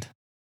Zealand.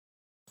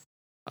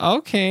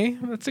 Okay,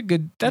 that's a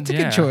good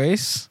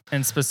choice.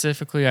 And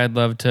specifically, I'd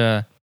love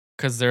to,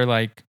 because they're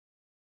like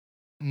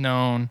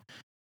known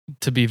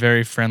to be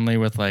very friendly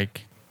with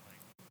like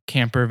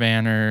camper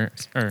van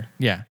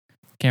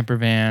camper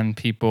van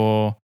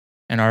people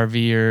and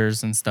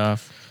RVers and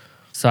stuff.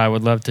 So I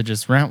would love to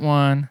just rent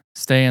one,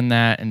 stay in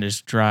that, and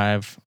just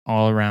drive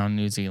all around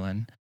New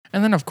Zealand.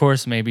 And then, of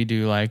course, maybe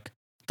do like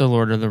the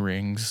Lord of the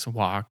Rings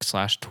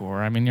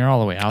walk/tour. I mean, you're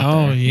all the way out there.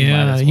 Oh,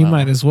 yeah. You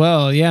might as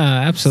well. Yeah,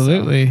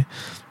 absolutely. So,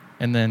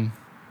 and then,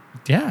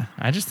 yeah,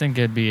 I just think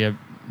it'd be a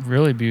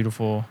really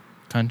beautiful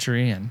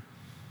country and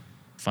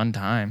fun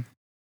time.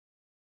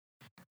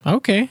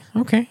 Okay.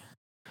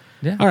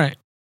 Yeah. All right.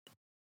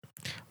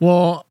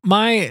 Well,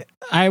 I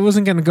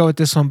wasn't going to go with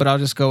this one, but I'll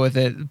just go with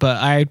it. But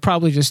I'd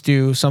probably just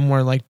do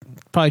somewhere like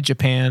probably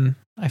Japan.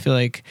 I feel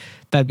like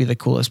that'd be the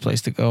coolest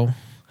place to go.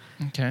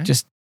 Okay.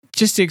 Just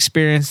to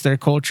experience their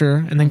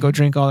culture and then go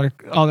drink all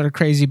their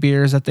crazy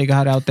beers that they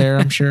got out there,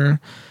 I'm sure.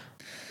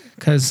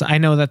 Because I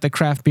know that the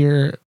craft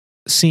beer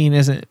scene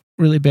isn't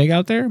really big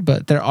out there,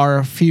 but there are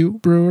a few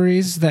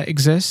breweries that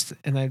exist,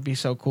 and that'd be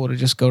so cool to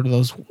just go to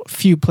those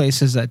few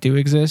places that do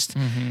exist.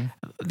 Mm-hmm.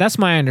 That's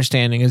my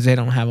understanding, is they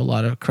don't have a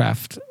lot of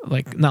craft,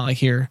 like not like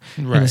here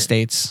in the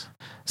States.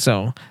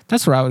 So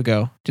that's where I would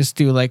go. Just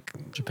do like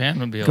Japan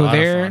would be a go lot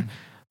there. of fun.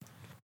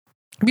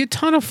 It'd be a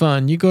ton of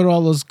fun. You go to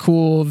all those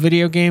cool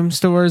video game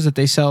stores that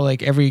they sell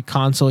like every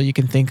console you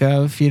can think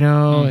of,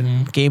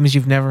 and games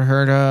you've never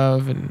heard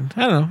of, and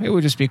I don't know. It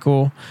would just be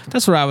cool.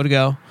 That's where I would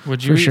go.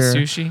 Would you for eat sure.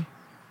 sushi?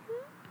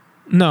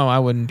 No, I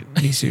wouldn't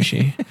eat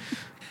sushi.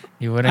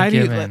 You wouldn't I'd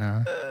give eat, in,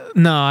 huh?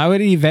 No, I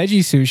would eat veggie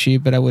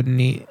sushi, but I wouldn't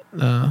eat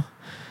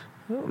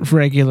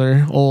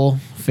regular old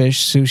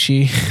fish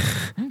sushi.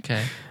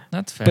 Okay,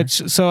 that's fair. But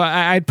so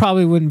I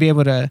probably wouldn't be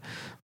able to,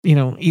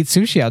 eat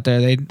sushi out there.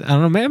 I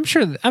don't know. Man,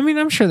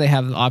 I'm sure they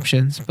have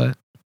options, but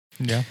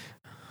yeah,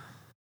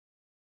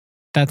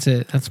 that's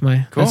it. That's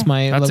my cool. That's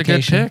my That's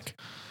location. a good pick.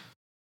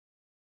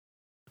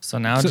 So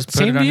now So just put it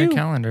same on to your you.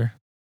 calendar.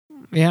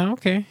 Yeah.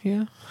 Okay.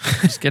 Yeah.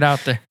 Just get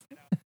out there.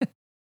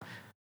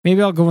 Maybe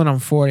I'll go in on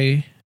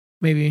 40.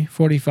 Maybe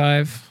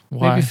 45.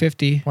 Why? Maybe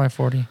 50. Why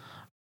 40?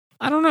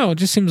 I don't know. It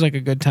just seems like a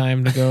good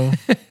time to go.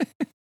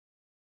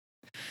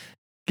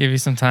 Give you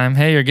some time.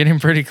 Hey, you're getting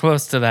pretty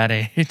close to that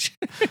age.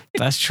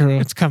 That's true.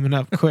 It's coming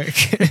up quick.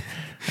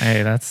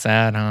 Hey, that's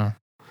sad, huh?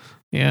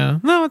 Yeah.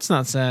 No, it's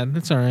not sad.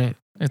 It's all right.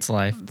 It's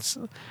life.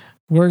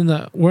 We're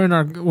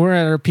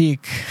at our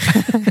peak.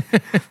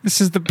 This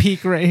is the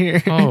peak right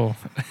here. Oh,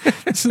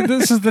 this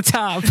is the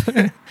top.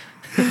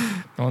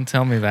 don't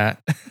tell me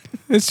that.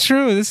 It's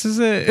true. This is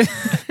it.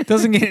 It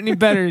doesn't get any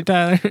better,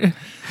 Tyler.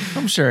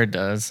 I'm sure it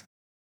does.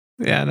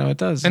 Yeah, no, it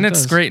does. And It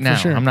it's does, great for now.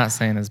 sure. I'm not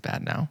saying it's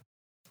bad now.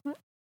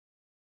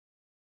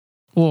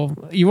 Well,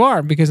 you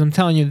are, because I'm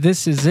telling you,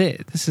 this is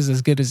it. This is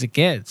as good as it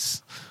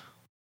gets.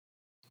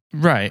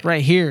 Right.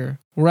 Right here.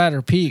 We're at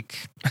our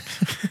peak.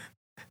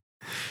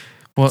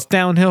 Well- it's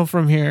downhill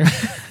from here.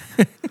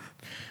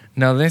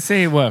 No, they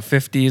say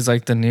 50 is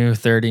like the new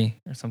 30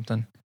 or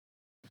something.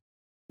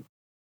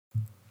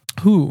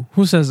 Who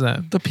says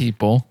that? The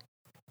people.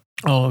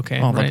 Oh, okay.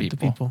 All the right,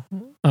 people.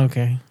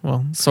 Okay.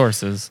 Well,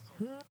 Sources.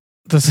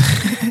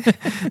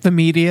 the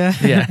media.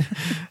 Yeah.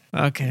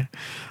 Okay.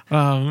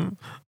 All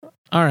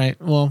right.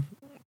 Well,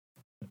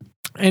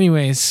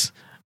 anyways,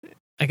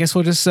 I guess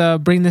we'll just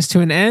bring this to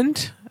an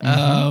end.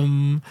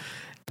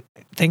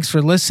 Thanks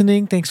for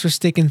listening. Thanks for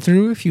sticking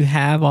through. If you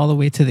have all the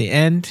way to the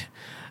end,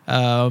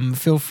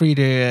 feel free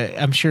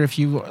to, I'm sure if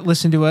you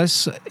listen to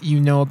us, you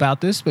know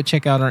about this, but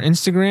check out our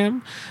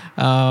Instagram.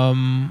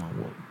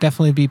 We'll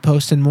definitely be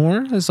posting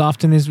more as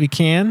often as we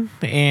can.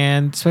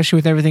 And especially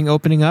with everything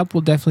opening up,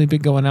 we'll definitely be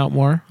going out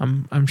more,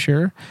 I'm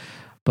sure.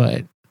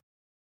 But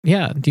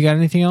yeah, do you got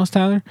anything else,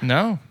 Tyler?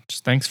 No,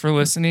 just thanks for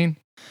listening.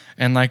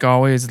 And like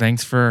always,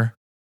 thanks for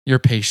your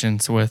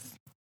patience with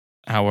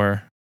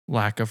our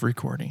lack of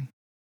recording.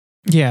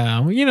 Yeah,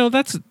 we do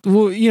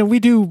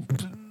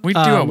We do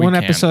what we one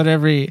can. episode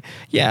every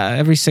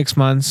 6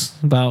 months,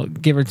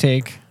 about give or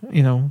take.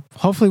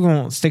 Hopefully we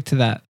won't stick to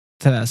that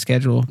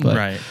schedule, but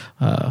Right.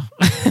 but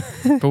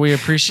But we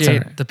appreciate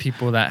It's all right. the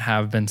people that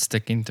have been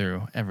sticking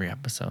through every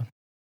episode.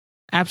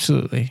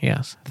 absolutely,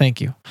 yes,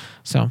 thank you.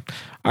 So,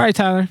 all right,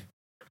 Tyler,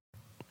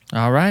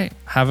 All right.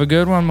 Have a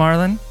good one,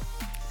 Marlon.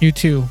 you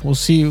too. We'll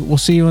see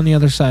you on the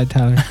other side,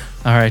 Tyler.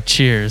 All right.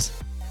 Cheers.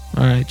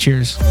 All right,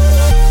 cheers.